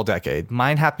through the whole decade.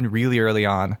 Mine happened really early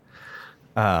on.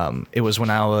 It was when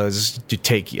I was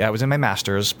in my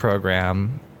master's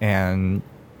program, and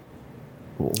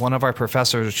one of our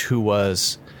professors who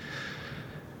was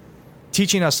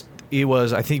teaching us,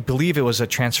 I believe it was a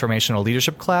transformational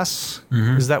leadership class.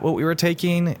 Mm-hmm. Is that what we were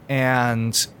taking?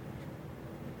 And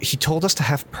he told us to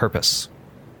have purpose.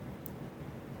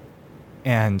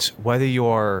 And whether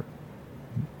you're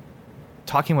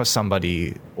talking with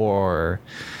somebody or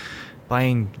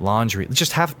buying laundry,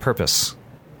 just have purpose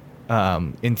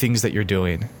in things that you're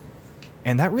doing.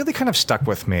 And that really kind of stuck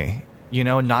with me.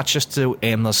 Not just to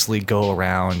aimlessly go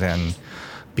around and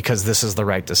because this is the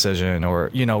right decision, or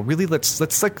really let's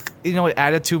it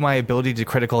added to my ability to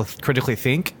critically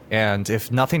think. And if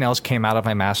nothing else came out of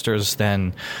my master's,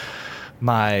 then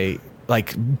my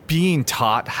being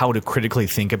taught how to critically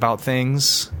think about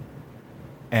things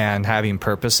and having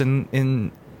purpose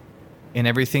in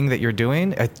everything that you're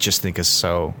doing, I just think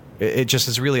it just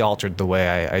has really altered the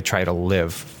way I try to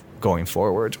live going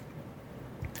forward.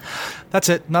 That's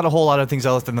it. Not a whole lot of things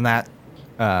other than that.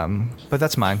 But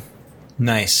that's mine.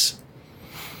 Nice.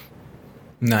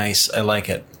 I like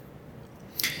it.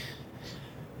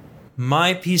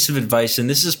 My piece of advice, and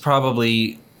this is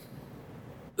probably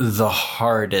the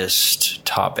hardest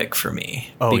topic for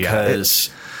me, because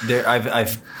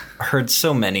I've heard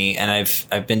so many, and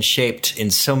I've been shaped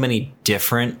in so many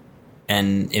different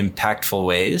and impactful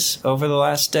ways over the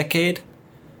last decade.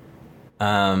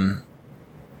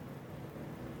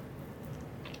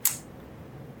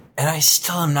 And I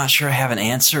still am not sure I have an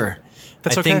answer.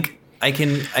 That's I okay. think I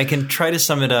can try to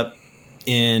sum it up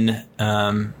in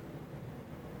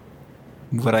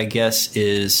what I guess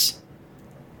is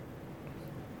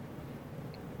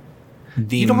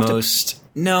the most.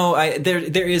 No,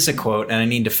 there is a quote, and I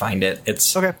need to find it.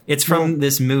 It's okay. It's from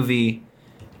this movie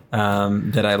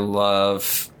that I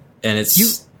love, and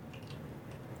it's.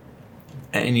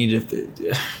 I need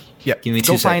to. Yeah, give me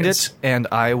 2 seconds. Go find it, and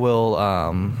I will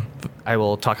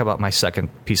talk about my second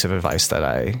piece of advice that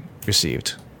I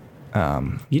received.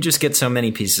 You just get so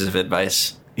many pieces of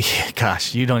advice. Yeah,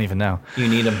 gosh, you don't even know. You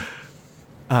need them.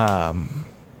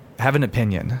 Have an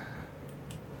opinion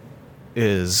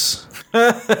is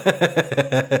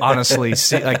honestly,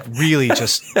 really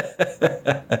just.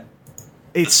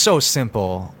 It's so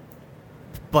simple,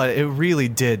 but it really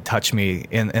did touch me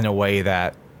in a way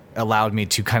that allowed me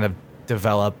to kind of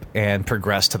develop and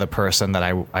progress to the person that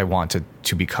I wanted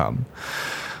to become.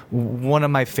 One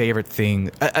of my favorite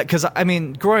things, because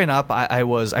growing up, I've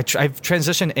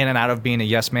transitioned in and out of being a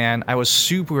yes man. I was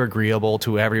super agreeable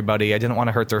to everybody. I didn't want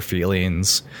to hurt their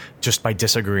feelings just by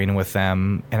disagreeing with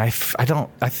them. And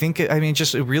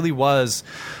it really was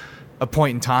a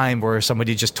point in time where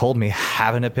somebody just told me,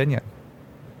 have an opinion.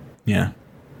 Yeah.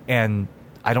 And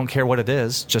I don't care what it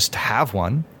is, just have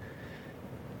one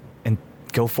and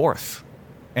go forth.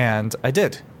 And I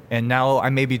did. And now I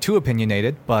may be too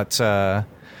opinionated, but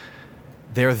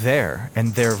they're there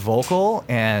and they're vocal,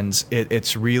 and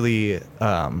it's really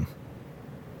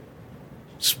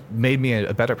made me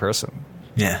a better person.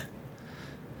 Yeah.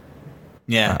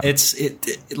 Yeah,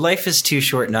 life is too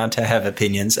short not to have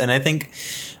opinions, and I think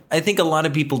a lot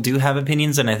of people do have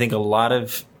opinions, and I think a lot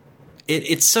of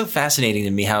it's so fascinating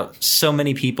to me how so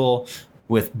many people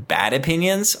with bad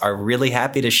opinions are really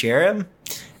happy to share them,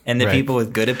 and the people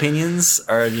with good opinions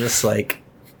are just like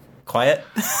quiet.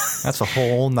 That's a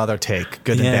whole nother take.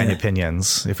 Good and bad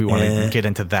opinions. If we want to get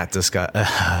into that discussion,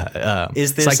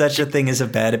 is there such a thing as a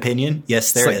bad opinion?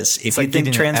 Yes, there is. If you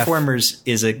think Transformers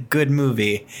is a good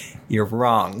movie, you're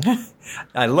wrong.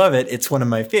 I love it. It's one of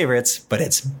my favorites, but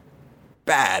it's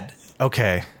bad.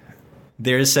 Okay.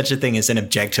 There is such a thing as an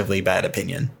objectively bad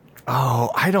opinion. Oh,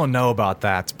 I don't know about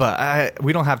that, but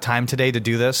we don't have time today to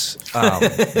do this.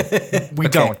 We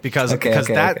don't because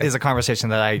that is a conversation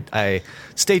that I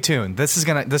stay tuned. This is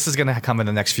gonna come in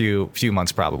the next few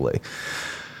months probably.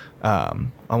 I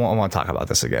want to talk about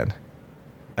this again.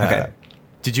 Okay.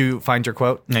 Did you find your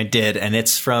quote? I did, and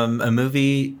it's from a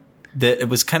movie that it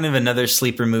was kind of another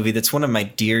sleeper movie that's one of my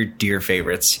dear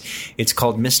favorites. It's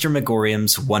called Mr.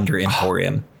 Megorium's Wonder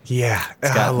Emporium. Yeah,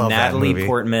 it's got I love Natalie that movie.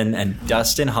 Portman and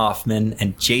Dustin Hoffman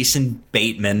and Jason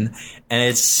Bateman, and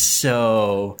it's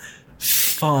so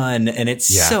fun, and it's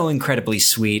so incredibly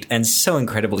sweet and so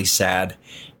incredibly sad.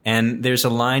 And there's a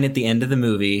line at the end of the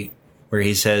movie where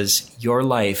he says, "Your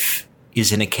life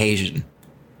is an occasion.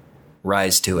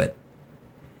 Rise to it."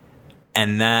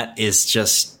 And that is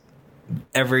just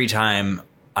every time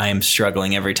I am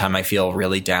struggling, every time I feel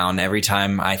really down, every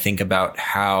time I think about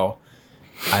how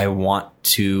I want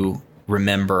to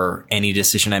remember any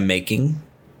decision I'm making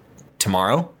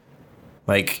tomorrow,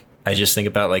 like I just think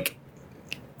about like,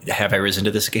 have I risen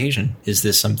to this occasion? Is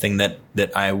this something that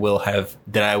I will have,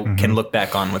 that I can look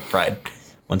back on with pride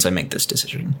once I make this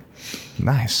decision?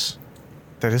 Nice.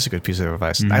 That is a good piece of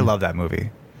advice. I love that movie.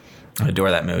 I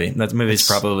adore that movie. That movie is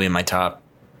probably in my top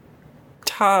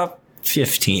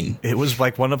 15. It was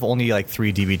like one of only like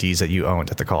 3 DVDs that you owned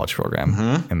at the college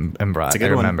program and brought. I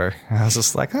remember. I was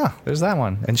just like, oh, there's that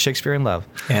one. And Shakespeare in Love.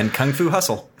 And Kung Fu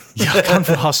Hustle. Yeah, Kung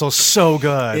Fu Hustle, so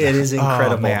good. It is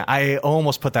incredible. Oh, man. I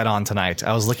almost put that on tonight.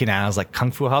 I was looking at it, I was like,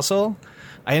 Kung Fu Hustle?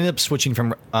 I ended up switching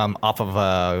from off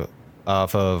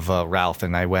of Ralph,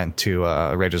 and I went to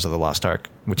Raiders of the Lost Ark,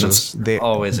 which is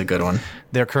always a good one.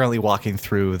 They're currently walking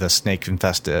through the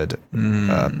snake-infested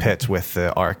pit with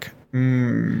the Ark.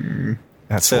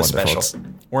 That's so wonderful. Special.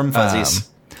 Warm fuzzies.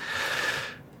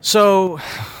 So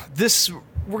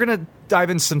we're going to dive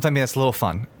into something that's a little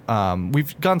fun.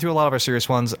 We've gone through a lot of our serious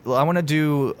ones. I want to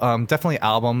do definitely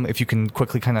album, if you can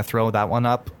quickly kind of throw that one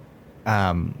up.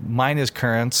 Mine is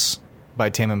Currents by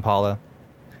Tame Impala.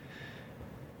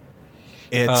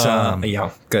 It's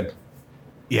yeah, good.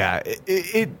 Yeah,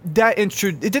 it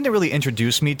didn't really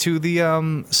introduce me to the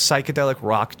psychedelic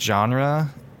rock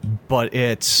genre, but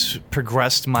it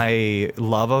progressed my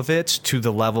love of it to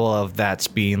the level of that's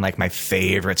being like my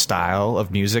favorite style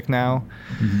of music now.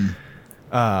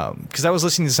 Because I was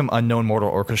listening to some Unknown Mortal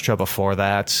Orchestra before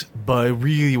that, but it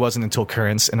really wasn't until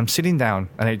Currents, and I'm sitting down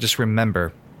and I just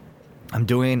remember I'm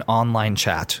doing online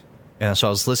chat. And so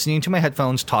I was listening to my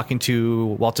headphones, talking to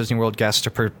Walt Disney World guests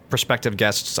or prospective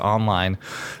guests online.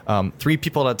 3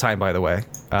 people at a time, by the way.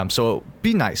 So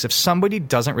be nice. If somebody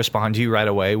doesn't respond to you right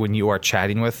away when you are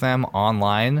chatting with them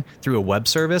online through a web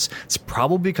service, it's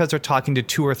probably because they're talking to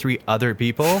 2 or 3 other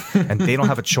people and they don't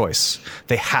have a choice.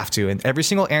 They have to. And every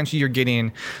single answer you're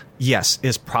getting, yes,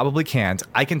 is probably canned.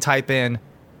 I can type in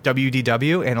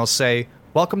WDW and it'll say,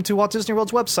 "Welcome to Walt Disney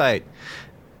World's website."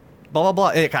 Blah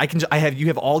blah blah. You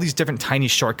have all these different tiny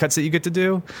shortcuts that you get to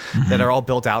do that are all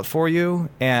built out for you,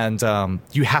 and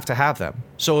you have to have them.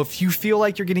 So if you feel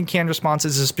like you're getting canned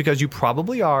responses, it's because you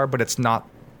probably are, but it's not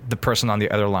the person on the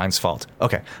other line's fault.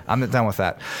 Okay, I'm done with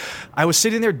that. I was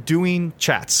sitting there doing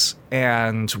chats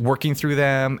and working through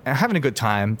them and having a good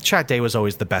time. Chat day was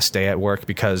always the best day at work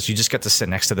because you just get to sit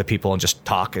next to the people and just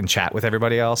talk and chat with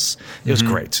everybody else. It was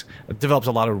great. I developed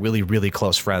a lot of really, really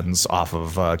close friends off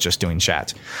of just doing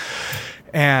chat.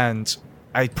 And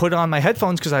I put on my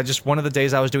headphones because one of the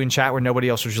days I was doing chat where nobody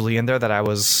else was really in there, that I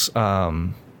was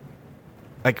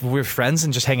like we were friends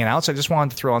and just hanging out. So I just wanted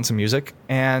to throw on some music,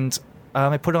 and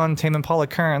I put on Tame Impala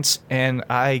Currents, and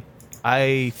I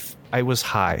was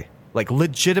high, like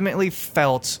legitimately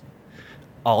felt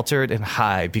altered and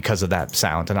high because of that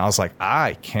sound. And I was like,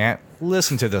 I can't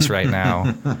listen to this right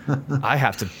now. I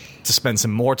have to spend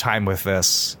some more time with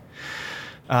this.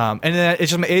 And then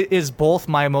it is both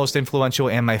my most influential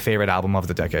and my favorite album of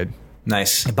the decade.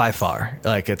 Nice. By far.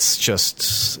 Like, I've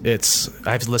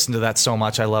listened to that so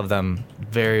much. I love them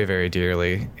very, very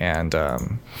dearly. And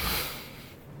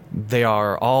they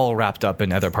are all wrapped up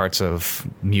in other parts of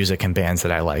music and bands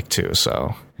that I like too.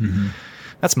 So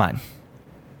that's mine.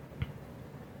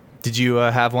 Did you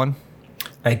have one?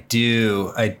 I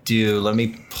do. Let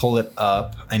me pull it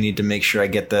up. I need to make sure I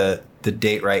get the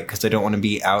date right because I don't want to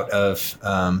be out of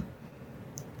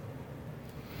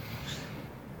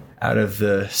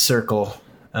the circle.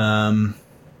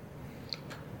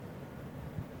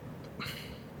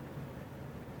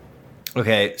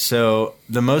 Okay, so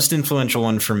the most influential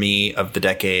one for me of the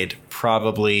decade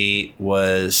probably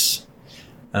was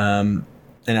an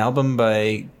album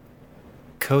by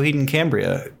Coheed and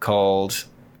Cambria called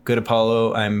Good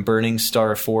Apollo, I'm Burning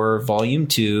Star 4 Volume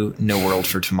 2, No World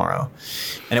for Tomorrow.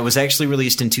 And it was actually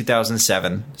released in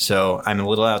 2007, so I'm a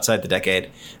little outside the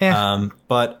decade. Yeah.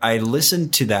 But I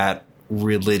listened to that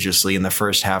religiously in the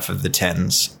first half of the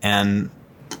 10s and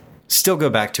still go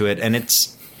back to it. And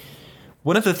it's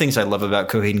one of the things I love about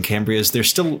Coheed and Cambria is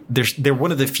they're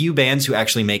one of the few bands who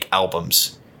actually make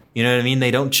albums. You know what I mean?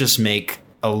 They don't just make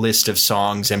a list of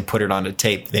songs and put it on a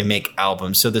tape. They make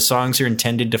albums. So the songs are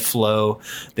intended to flow.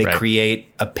 They create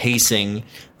a pacing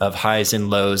of highs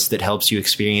and lows that helps you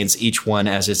experience each one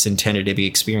as it's intended to be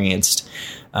experienced.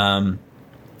 That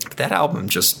album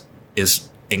just is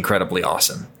incredibly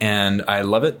awesome. And I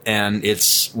love it. And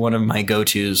it's one of my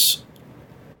go-tos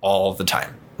all the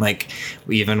time. Like,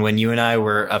 even when you and I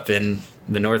were up in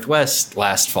the Northwest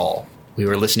last fall, we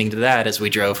were listening to that as we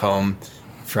drove home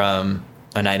from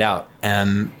a night out,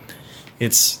 and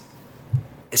it's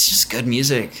just good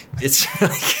music. It's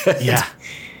really good. Yeah,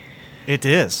 it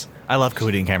is. I love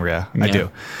Coheed and Cambria. Yeah. I do.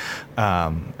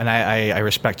 And I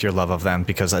respect your love of them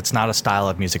because it's not a style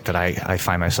of music that I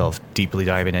find myself deeply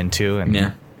diving into.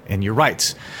 And and you're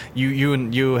right.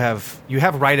 You have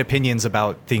right opinions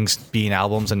about things being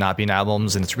albums and not being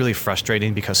albums, and it's really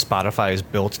frustrating because Spotify is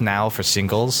built now for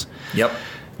singles. Yep.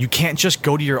 You can't just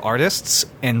go to your artists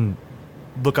and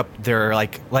look up their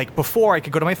like before. I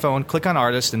could go to my phone, click on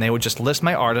artists, and they would just list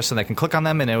my artists, and I can click on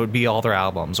them and it would be all their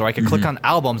albums. Or I could click on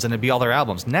albums and it'd be all their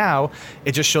albums. Now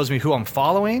it just shows me who I'm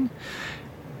following,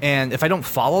 and if I don't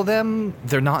follow them,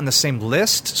 they're not in the same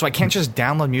list, so I can't just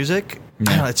download music.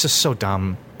 I know, it's just so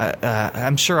dumb.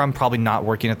 I'm sure I'm probably not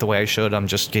working it the way I should. I'm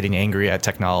just getting angry at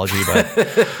technology, but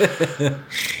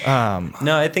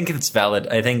no, I think it's valid.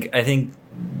 I think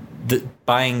the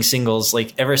buying singles,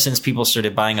 like, ever since people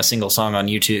started buying a single song on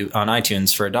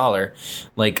iTunes for $1,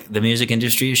 like, the music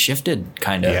industry has shifted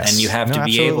kind of, and you have to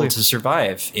be able to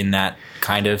survive in that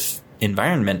kind of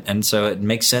environment. And so it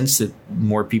makes sense that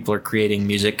more people are creating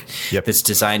music that's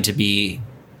designed to be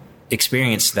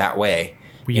experienced that way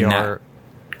that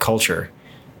culture.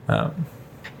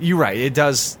 You're right. It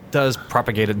does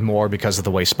propagate it more because of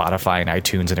the way Spotify and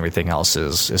iTunes and everything else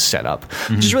is set up,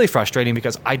 which is really frustrating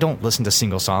because I don't listen to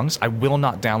single songs. I will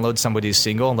not download somebody's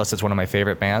single unless it's one of my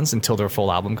favorite bands until their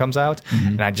full album comes out,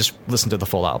 and I just listen to the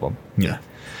full album. Yeah,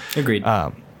 agreed.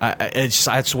 It's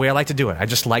the way I like to do it. I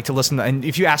just like to listen to, and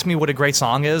if you ask me what a great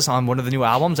song is on one of the new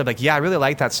albums, I'm like, yeah, I really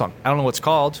like that song. I don't know what it's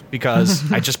called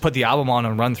because I just put the album on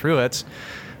and run through it,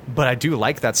 but I do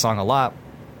like that song a lot.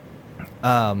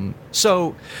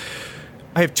 So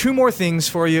I have two more things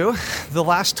for you. The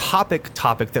last topic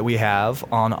that we have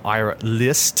on our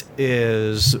list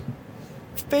is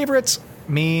favorite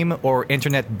meme or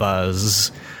internet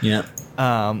buzz. Yeah.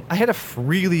 I had a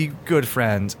really good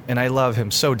friend, and I love him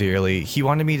so dearly. He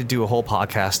wanted me to do a whole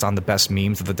podcast on the best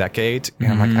memes of the decade,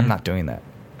 and I'm like, I'm not doing that.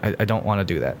 I don't want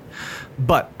to do that.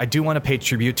 But I do want to pay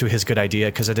tribute to his good idea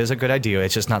because it is a good idea.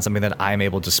 It's just not something that I'm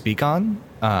able to speak on.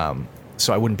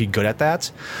 So I wouldn't be good at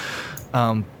that.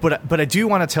 But I do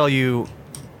want to tell you.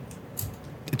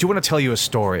 I do want to tell you a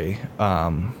story,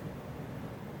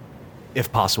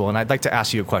 if possible, and I'd like to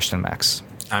ask you a question, Max.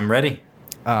 I'm ready.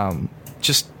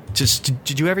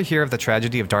 Did you ever hear of the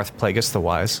tragedy of Darth Plagueis the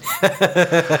Wise?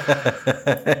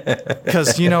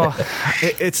 Because,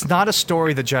 it's not a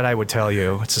story the Jedi would tell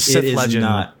you. It's a Sith legend.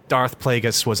 Not. Darth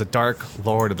Plagueis was a dark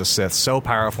lord of the Sith, so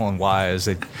powerful and wise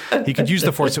that he could use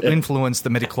the Force to influence the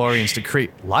midichlorians to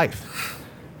create life.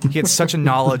 He had such a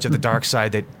knowledge of the dark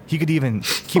side that he could even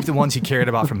keep the ones he cared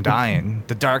about from dying.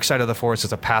 The dark side of the Force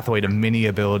is a pathway to many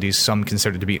abilities some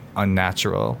consider to be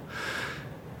unnatural.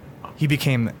 He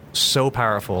became so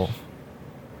powerful.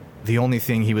 The only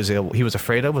thing he was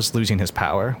afraid of was losing his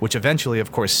power, which eventually,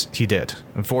 of course, he did.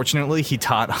 Unfortunately, he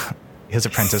taught his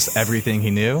apprentice everything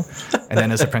he knew, and then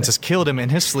his apprentice killed him in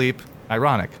his sleep.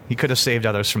 Ironic. He could have saved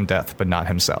others from death, but not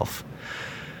himself.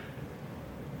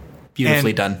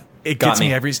 Beautifully done. It gets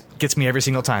me every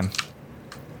single time.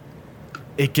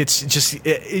 it gets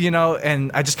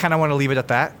and I just kind of want to leave it at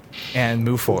that and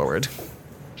move forward.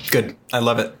 Good. I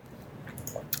love it.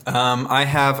 I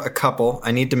have a couple.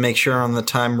 I need to make sure on the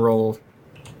time roll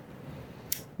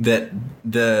that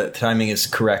the timing is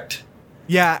correct.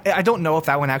 Yeah, I don't know if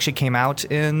that one actually came out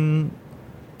in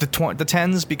the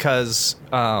 10s because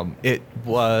it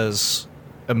was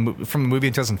from a movie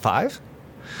in 2005,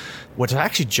 which I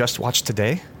actually just watched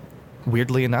today,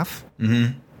 weirdly enough.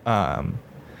 Mm-hmm.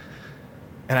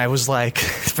 And I was like,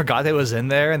 forgot it was in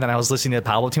there. And then I was listening to the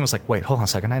Pablo team. I was like, wait, hold on a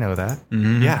second. I know that.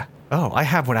 Mm-hmm. Yeah. Oh, I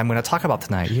have what I'm going to talk about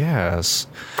tonight. Yes.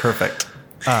 Perfect.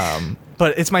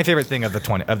 But it's my favorite thing of the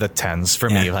 10s for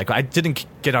me. Like, I didn't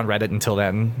get on Reddit until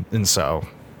then. And so,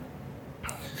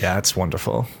 yeah, it's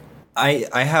wonderful. I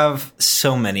have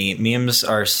so many. Memes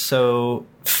are so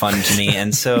fun to me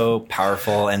and so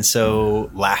powerful and so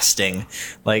lasting.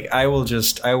 Like, I will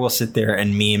sit there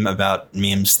and meme about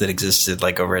memes that existed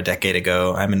like over a decade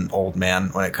ago. I'm an old man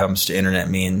when it comes to internet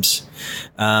memes.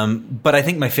 But I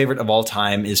think my favorite of all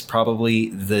time is probably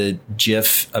the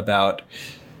GIF about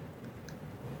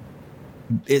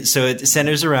it. So it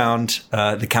centers around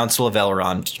the Council of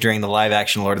Elrond during the live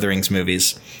action Lord of the Rings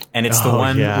movies. And it's the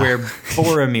one where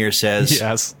Boromir says,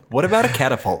 yes. What about a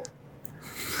catapult?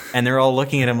 And they're all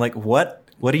looking at him like, what?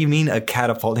 What do you mean a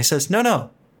catapult? And he says, no,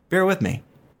 bear with me.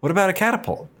 What about a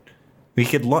catapult? We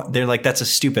could. They're like, that's a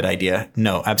stupid idea.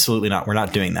 No, absolutely not. We're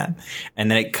not doing that. And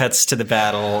then it cuts to the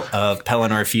battle of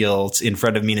Pelennor Fields in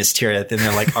front of Minas Tirith. And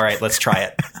they're like, all right, let's try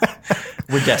it.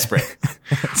 We're desperate.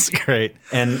 That's great.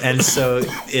 And so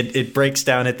it breaks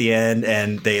down at the end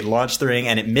and they launch the ring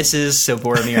and it misses. So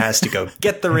Boromir has to go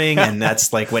get the ring. And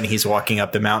that's like when he's walking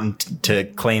up the mountain to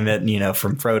claim it,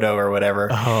 from Frodo or whatever.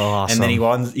 Oh, awesome. And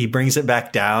then he brings it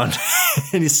back down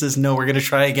and he says, no, we're going to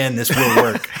try again. This will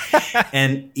work.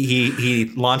 And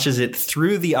he launches it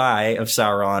through the eye of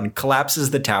Sauron,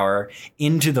 collapses the tower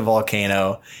into the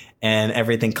volcano, and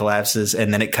everything collapses.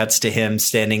 And then it cuts to him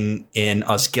standing in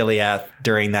Osgiliath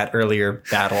during that earlier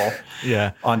battle.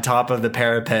 Yeah. On top of the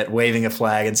parapet, waving a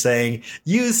flag and saying,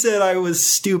 you said I was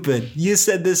stupid. You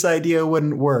said this idea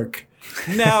wouldn't work.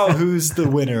 Now who's the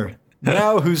winner?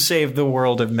 Now who saved the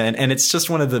world of men? And it's just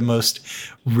one of the most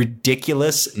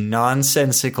ridiculous,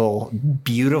 nonsensical,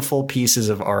 beautiful pieces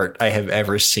of art I have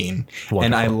ever seen. Wonderful.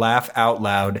 And I laugh out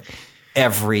loud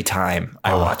every time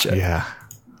I watch it. Yeah.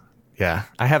 Yeah.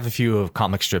 I have a few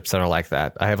comic strips that are like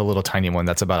that. I have a little tiny one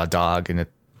that's about a dog, and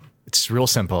it's real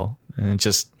simple. And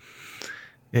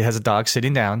it has a dog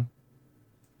sitting down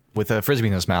with a Frisbee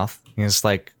in his mouth. And it's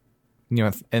like,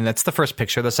 and that's the first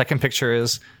picture. The second picture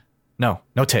is, no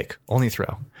take, only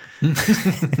throw.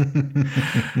 It's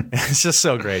just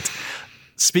so great.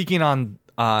 Speaking on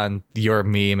your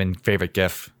meme and favorite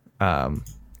GIF,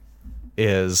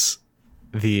 is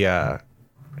the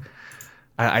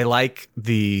I like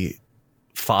the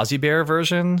Fozzie Bear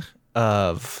version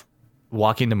of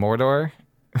Walking to Mordor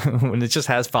when it just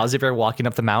has Fozzie Bear walking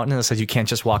up the mountain and it says you can't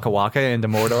just waka waka into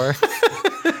Mordor.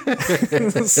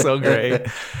 It's so great.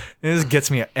 It just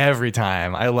gets me every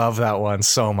time. I love that one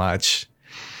so much.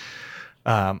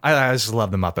 I just love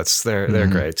the Muppets. They're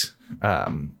great.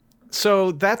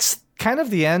 So that's kind of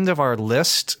the end of our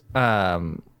list. That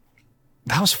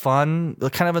was fun.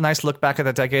 Kind of a nice look back at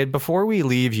that decade. Before we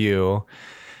leave you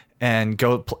and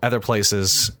go other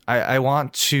places, I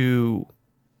want to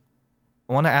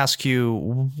ask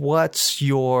you, what's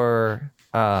your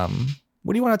what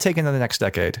do you want to take into the next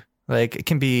decade? Like, it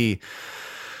can be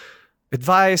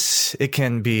advice, it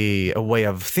can be a way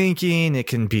of thinking, it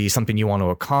can be something you want to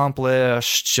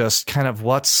accomplish. Just kind of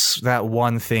what's that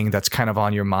one thing that's kind of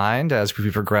on your mind as we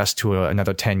progress to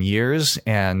another 10 years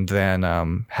and then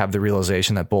have the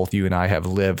realization that both you and I have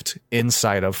lived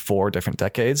inside of 4 different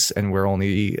decades and we're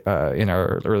only in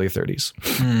our early 30s.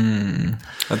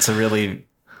 That's a really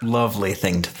lovely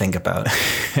thing to think about.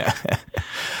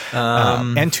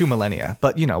 And 2 millennia,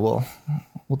 but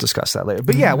we'll discuss that later.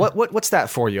 But yeah, what's that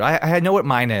for you? I know what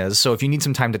mine is. So if you need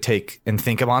some time to take and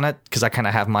think on it, because I kind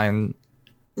of have mine.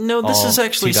 No, this is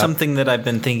actually something that I've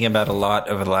been thinking about a lot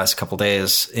over the last couple of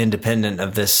days, independent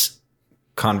of this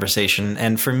conversation.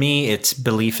 And for me, it's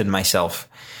belief in myself.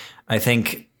 I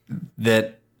think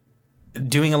that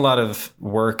doing a lot of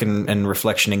work and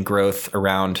reflection and growth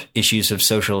around issues of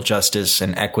social justice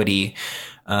and equity,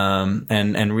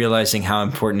 and realizing how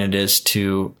important it is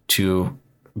to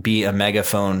be a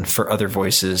megaphone for other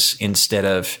voices instead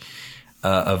of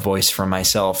a voice for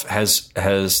myself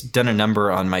has done a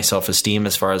number on my self-esteem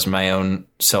as far as my own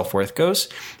self-worth goes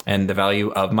and the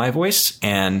value of my voice.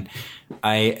 And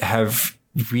I have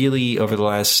really, over the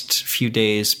last few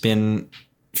days, been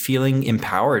feeling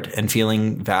empowered and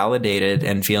feeling validated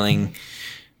and feeling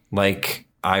like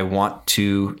I want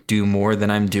to do more than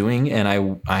I'm doing, and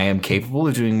I am capable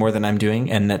of doing more than I'm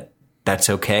doing, and that's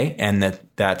okay, and that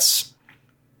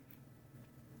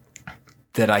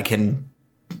I can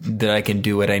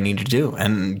do what I need to do,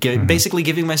 and basically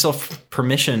giving myself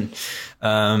permission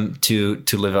to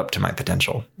live up to my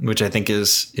potential, which I think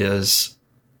is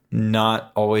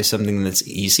not always something that's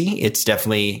easy. It's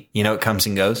definitely, it comes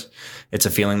and goes. It's a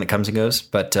feeling that comes and goes,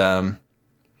 but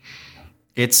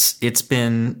it's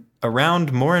been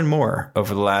around more and more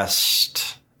over the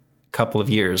last couple of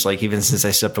years, like even since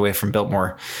I stepped away from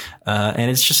Biltmore, and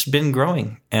it's just been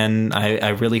growing, and I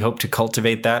really hope to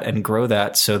cultivate that and grow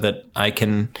that so that I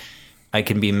can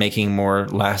be making more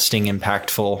lasting,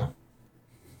 impactful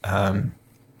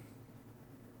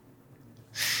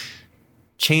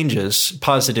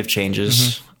positive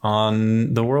changes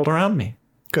on the world around me.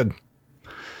 Good.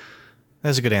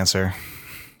 That's a good answer.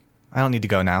 I don't need to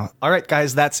go now. All right,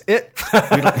 guys, that's it.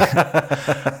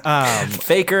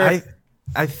 Faker.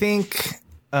 I think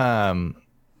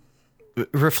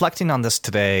reflecting on this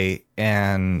today,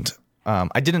 and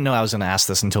I didn't know I was going to ask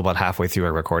this until about halfway through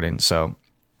our recording. So,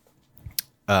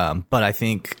 but I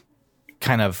think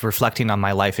kind of reflecting on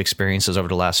my life experiences over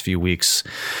the last few weeks,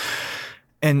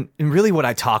 and really what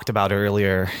I talked about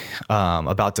earlier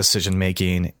about decision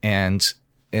making, and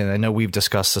I know we've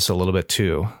discussed this a little bit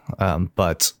too,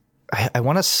 but I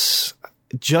want to.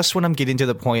 Just when I'm getting to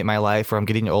the point in my life where I'm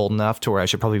getting old enough to where I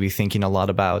should probably be thinking a lot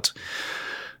about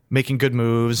making good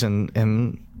moves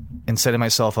and setting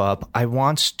myself up, I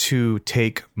want to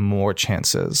take more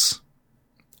chances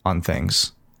on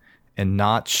things and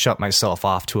not shut myself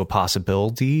off to a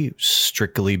possibility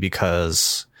strictly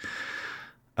because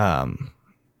I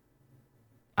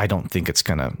don't think it's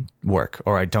going to work,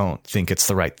 or I don't think it's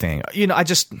the right thing.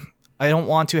 I don't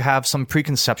want to have some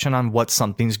preconception on what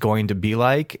something's going to be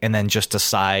like and then just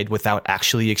decide without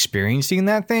actually experiencing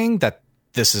that thing that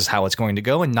this is how it's going to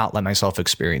go, and not let myself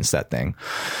experience that thing.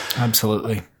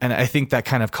 Absolutely. And I think that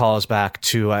kind of calls back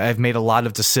to I've made a lot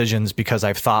of decisions because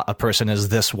I've thought a person is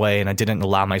this way, and I didn't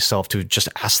allow myself to just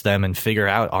ask them and figure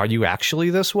out, are you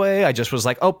actually this way? I just was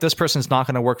like, oh, this person's not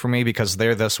going to work for me because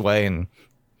they're this way, and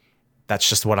that's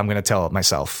just what I'm going to tell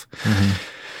myself. Mm-hmm.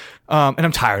 And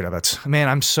I'm tired of it. Man,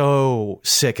 I'm so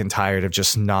sick and tired of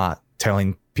just not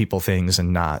telling people things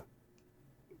and not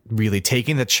really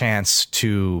taking the chance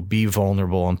to be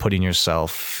vulnerable and putting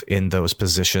yourself in those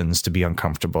positions to be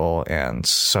uncomfortable. And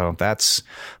so that's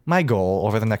my goal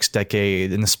over the next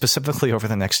decade, and specifically over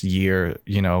the next year,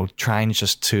 trying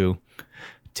just to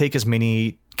take as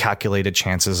many calculated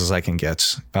chances as I can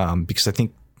get, because I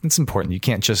think it's important. You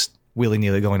can't just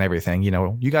willy-nilly go in everything. You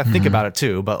got to think about it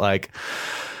too, but like,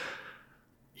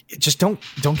 just don't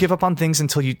give up on things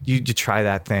until you try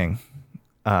that thing,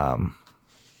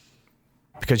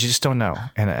 because you just don't know,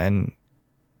 and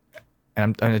I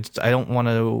don't want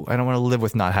to live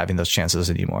with not having those chances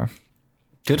anymore.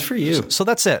 Good for you. So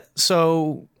that's it.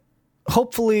 So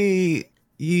hopefully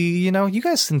you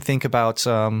guys can think about.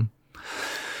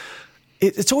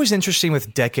 It's always interesting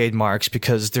with decade marks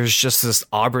because there's just this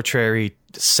arbitrary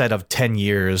set of 10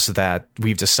 years that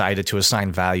we've decided to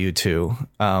assign value to,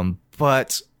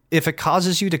 but if it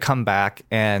causes you to come back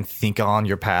and think on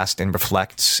your past and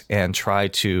reflect and try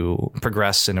to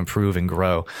progress and improve and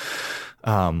grow,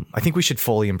 I think we should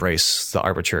fully embrace the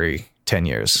arbitrary 10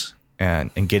 years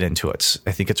and get into it.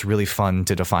 I think it's really fun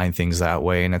to define things that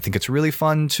way. And I think it's really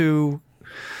fun to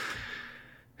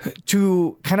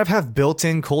kind of have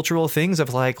built-in cultural things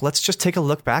of like, let's just take a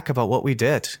look back about what we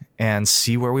did and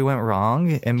see where we went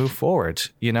wrong and move forward,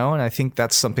 and I think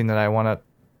that's something that I want to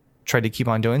try to keep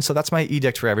on doing. So that's my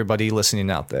edict for everybody listening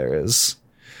out there is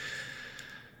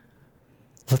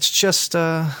let's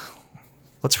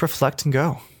reflect and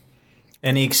go.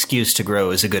 Any excuse to grow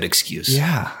is a good excuse.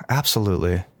 Yeah,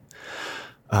 absolutely.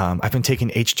 I've been taking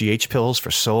HGH pills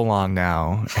for so long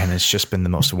now, and it's just been the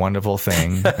most wonderful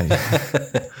thing.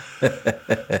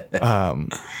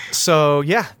 So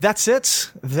yeah, that's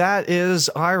it. That is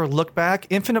our look back.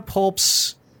 Infinite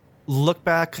Pulp's look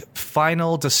back,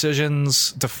 final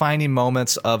decisions, defining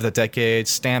moments of the decade,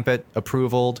 stamp it,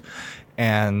 approvaled,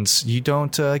 and you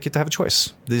don't get to have a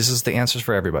choice. This is the answers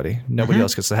for everybody. Nobody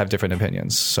else gets to have different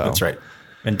opinions. So that's right.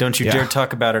 And don't you dare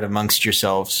talk about it amongst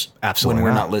yourselves. Absolutely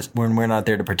when we're not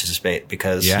there to participate,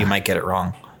 because you might get it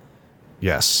wrong.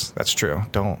 Yes, that's true.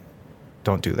 Don't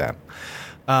do that.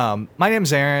 My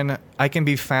name's Aaron. I can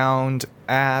be found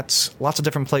at lots of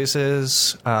different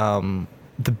places.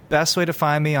 The best way to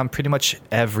find me on pretty much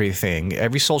everything,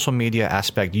 every social media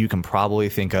aspect you can probably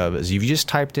think of, is if you just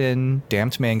typed in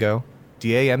Damped Mango,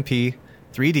 DAMP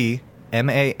 3D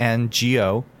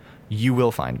MANGO, you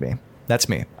will find me. that's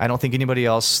me. I don't think anybody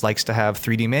else likes to have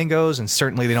 3D mangoes, and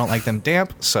certainly they don't like them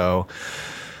damp. So,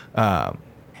 but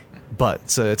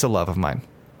it's a love of mine.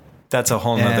 That's a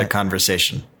whole nother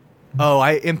conversation. Oh,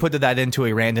 I inputted that into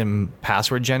a random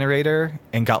password generator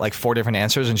and got like 4 different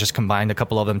answers and just combined a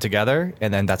couple of them together.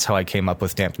 And then that's how I came up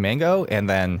with Damped Mango. And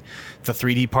then the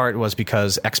 3D part was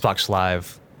because Xbox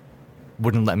Live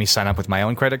wouldn't let me sign up with my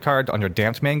own credit card under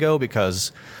Damped Mango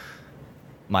because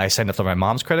I signed up with my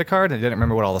mom's credit card and I didn't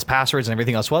remember what all those passwords and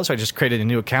everything else was. So I just created a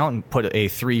new account and put a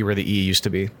 3 where the E used to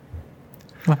be.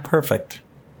 Oh, perfect.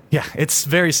 Yeah, it's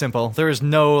very simple. There is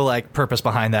no like purpose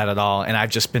behind that at all, and I've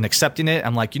just been accepting it.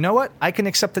 I'm like, you know what? I can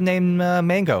accept the name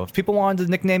Mango. If people wanted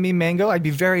to nickname me Mango, I'd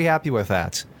be very happy with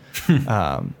that.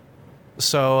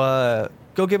 So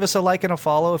go give us a like and a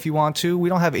follow if you want to. We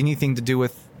don't have anything to do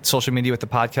with social media with the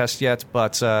podcast yet,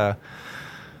 but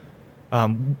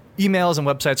emails and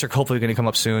websites are hopefully going to come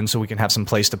up soon, so we can have some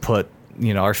place to put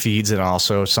our feeds, and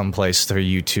also some place for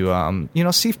you to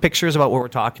see pictures about what we're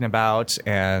talking about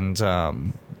and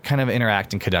kind of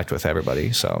interact and connect with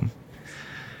everybody. So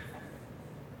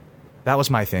that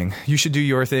was my thing. You should do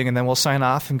your thing, and then we'll sign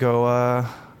off and go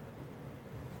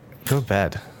to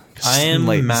bed. I am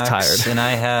late, Max, tired, and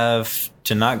I have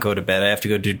to not go to bed. I have to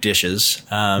go do dishes.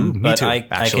 Me but too,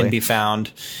 I can be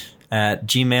found at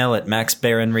Gmail at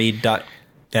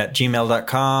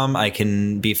maxbaronreed@gmail.com. I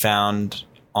can be found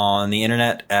on the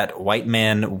internet at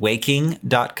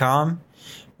whitemanwaking.com.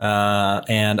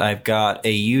 And I've got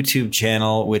a YouTube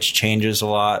channel which changes a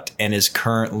lot and is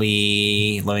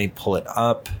currently, let me pull it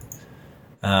up,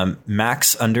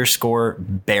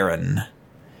 Max_Baron.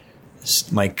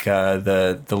 It's like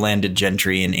the landed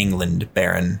gentry in England,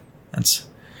 Baron. That's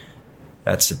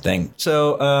the thing.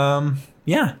 So,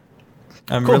 yeah.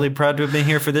 I'm Cool. really proud to have been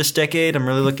here for this decade. I'm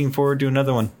really looking forward to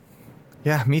another one.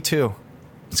 Yeah, me too.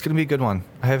 It's going to be a good one.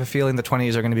 I have a feeling the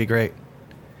 20s are going to be great.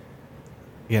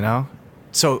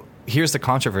 So here's the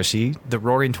controversy. The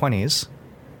Roaring 20s.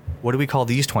 What do we call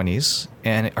these 20s?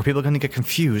 And are people going to get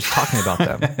confused talking about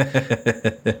them?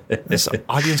 This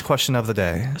audience question of the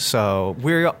day. So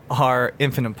we are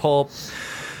Infinite Pulp.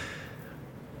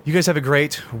 You guys have a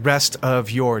great rest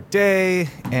of your day,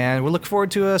 and we'll look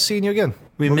forward to seeing you again.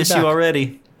 We'll miss you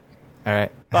already. All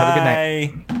right. Bye. Have a good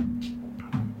night.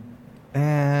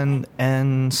 And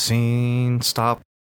end scene. Stop.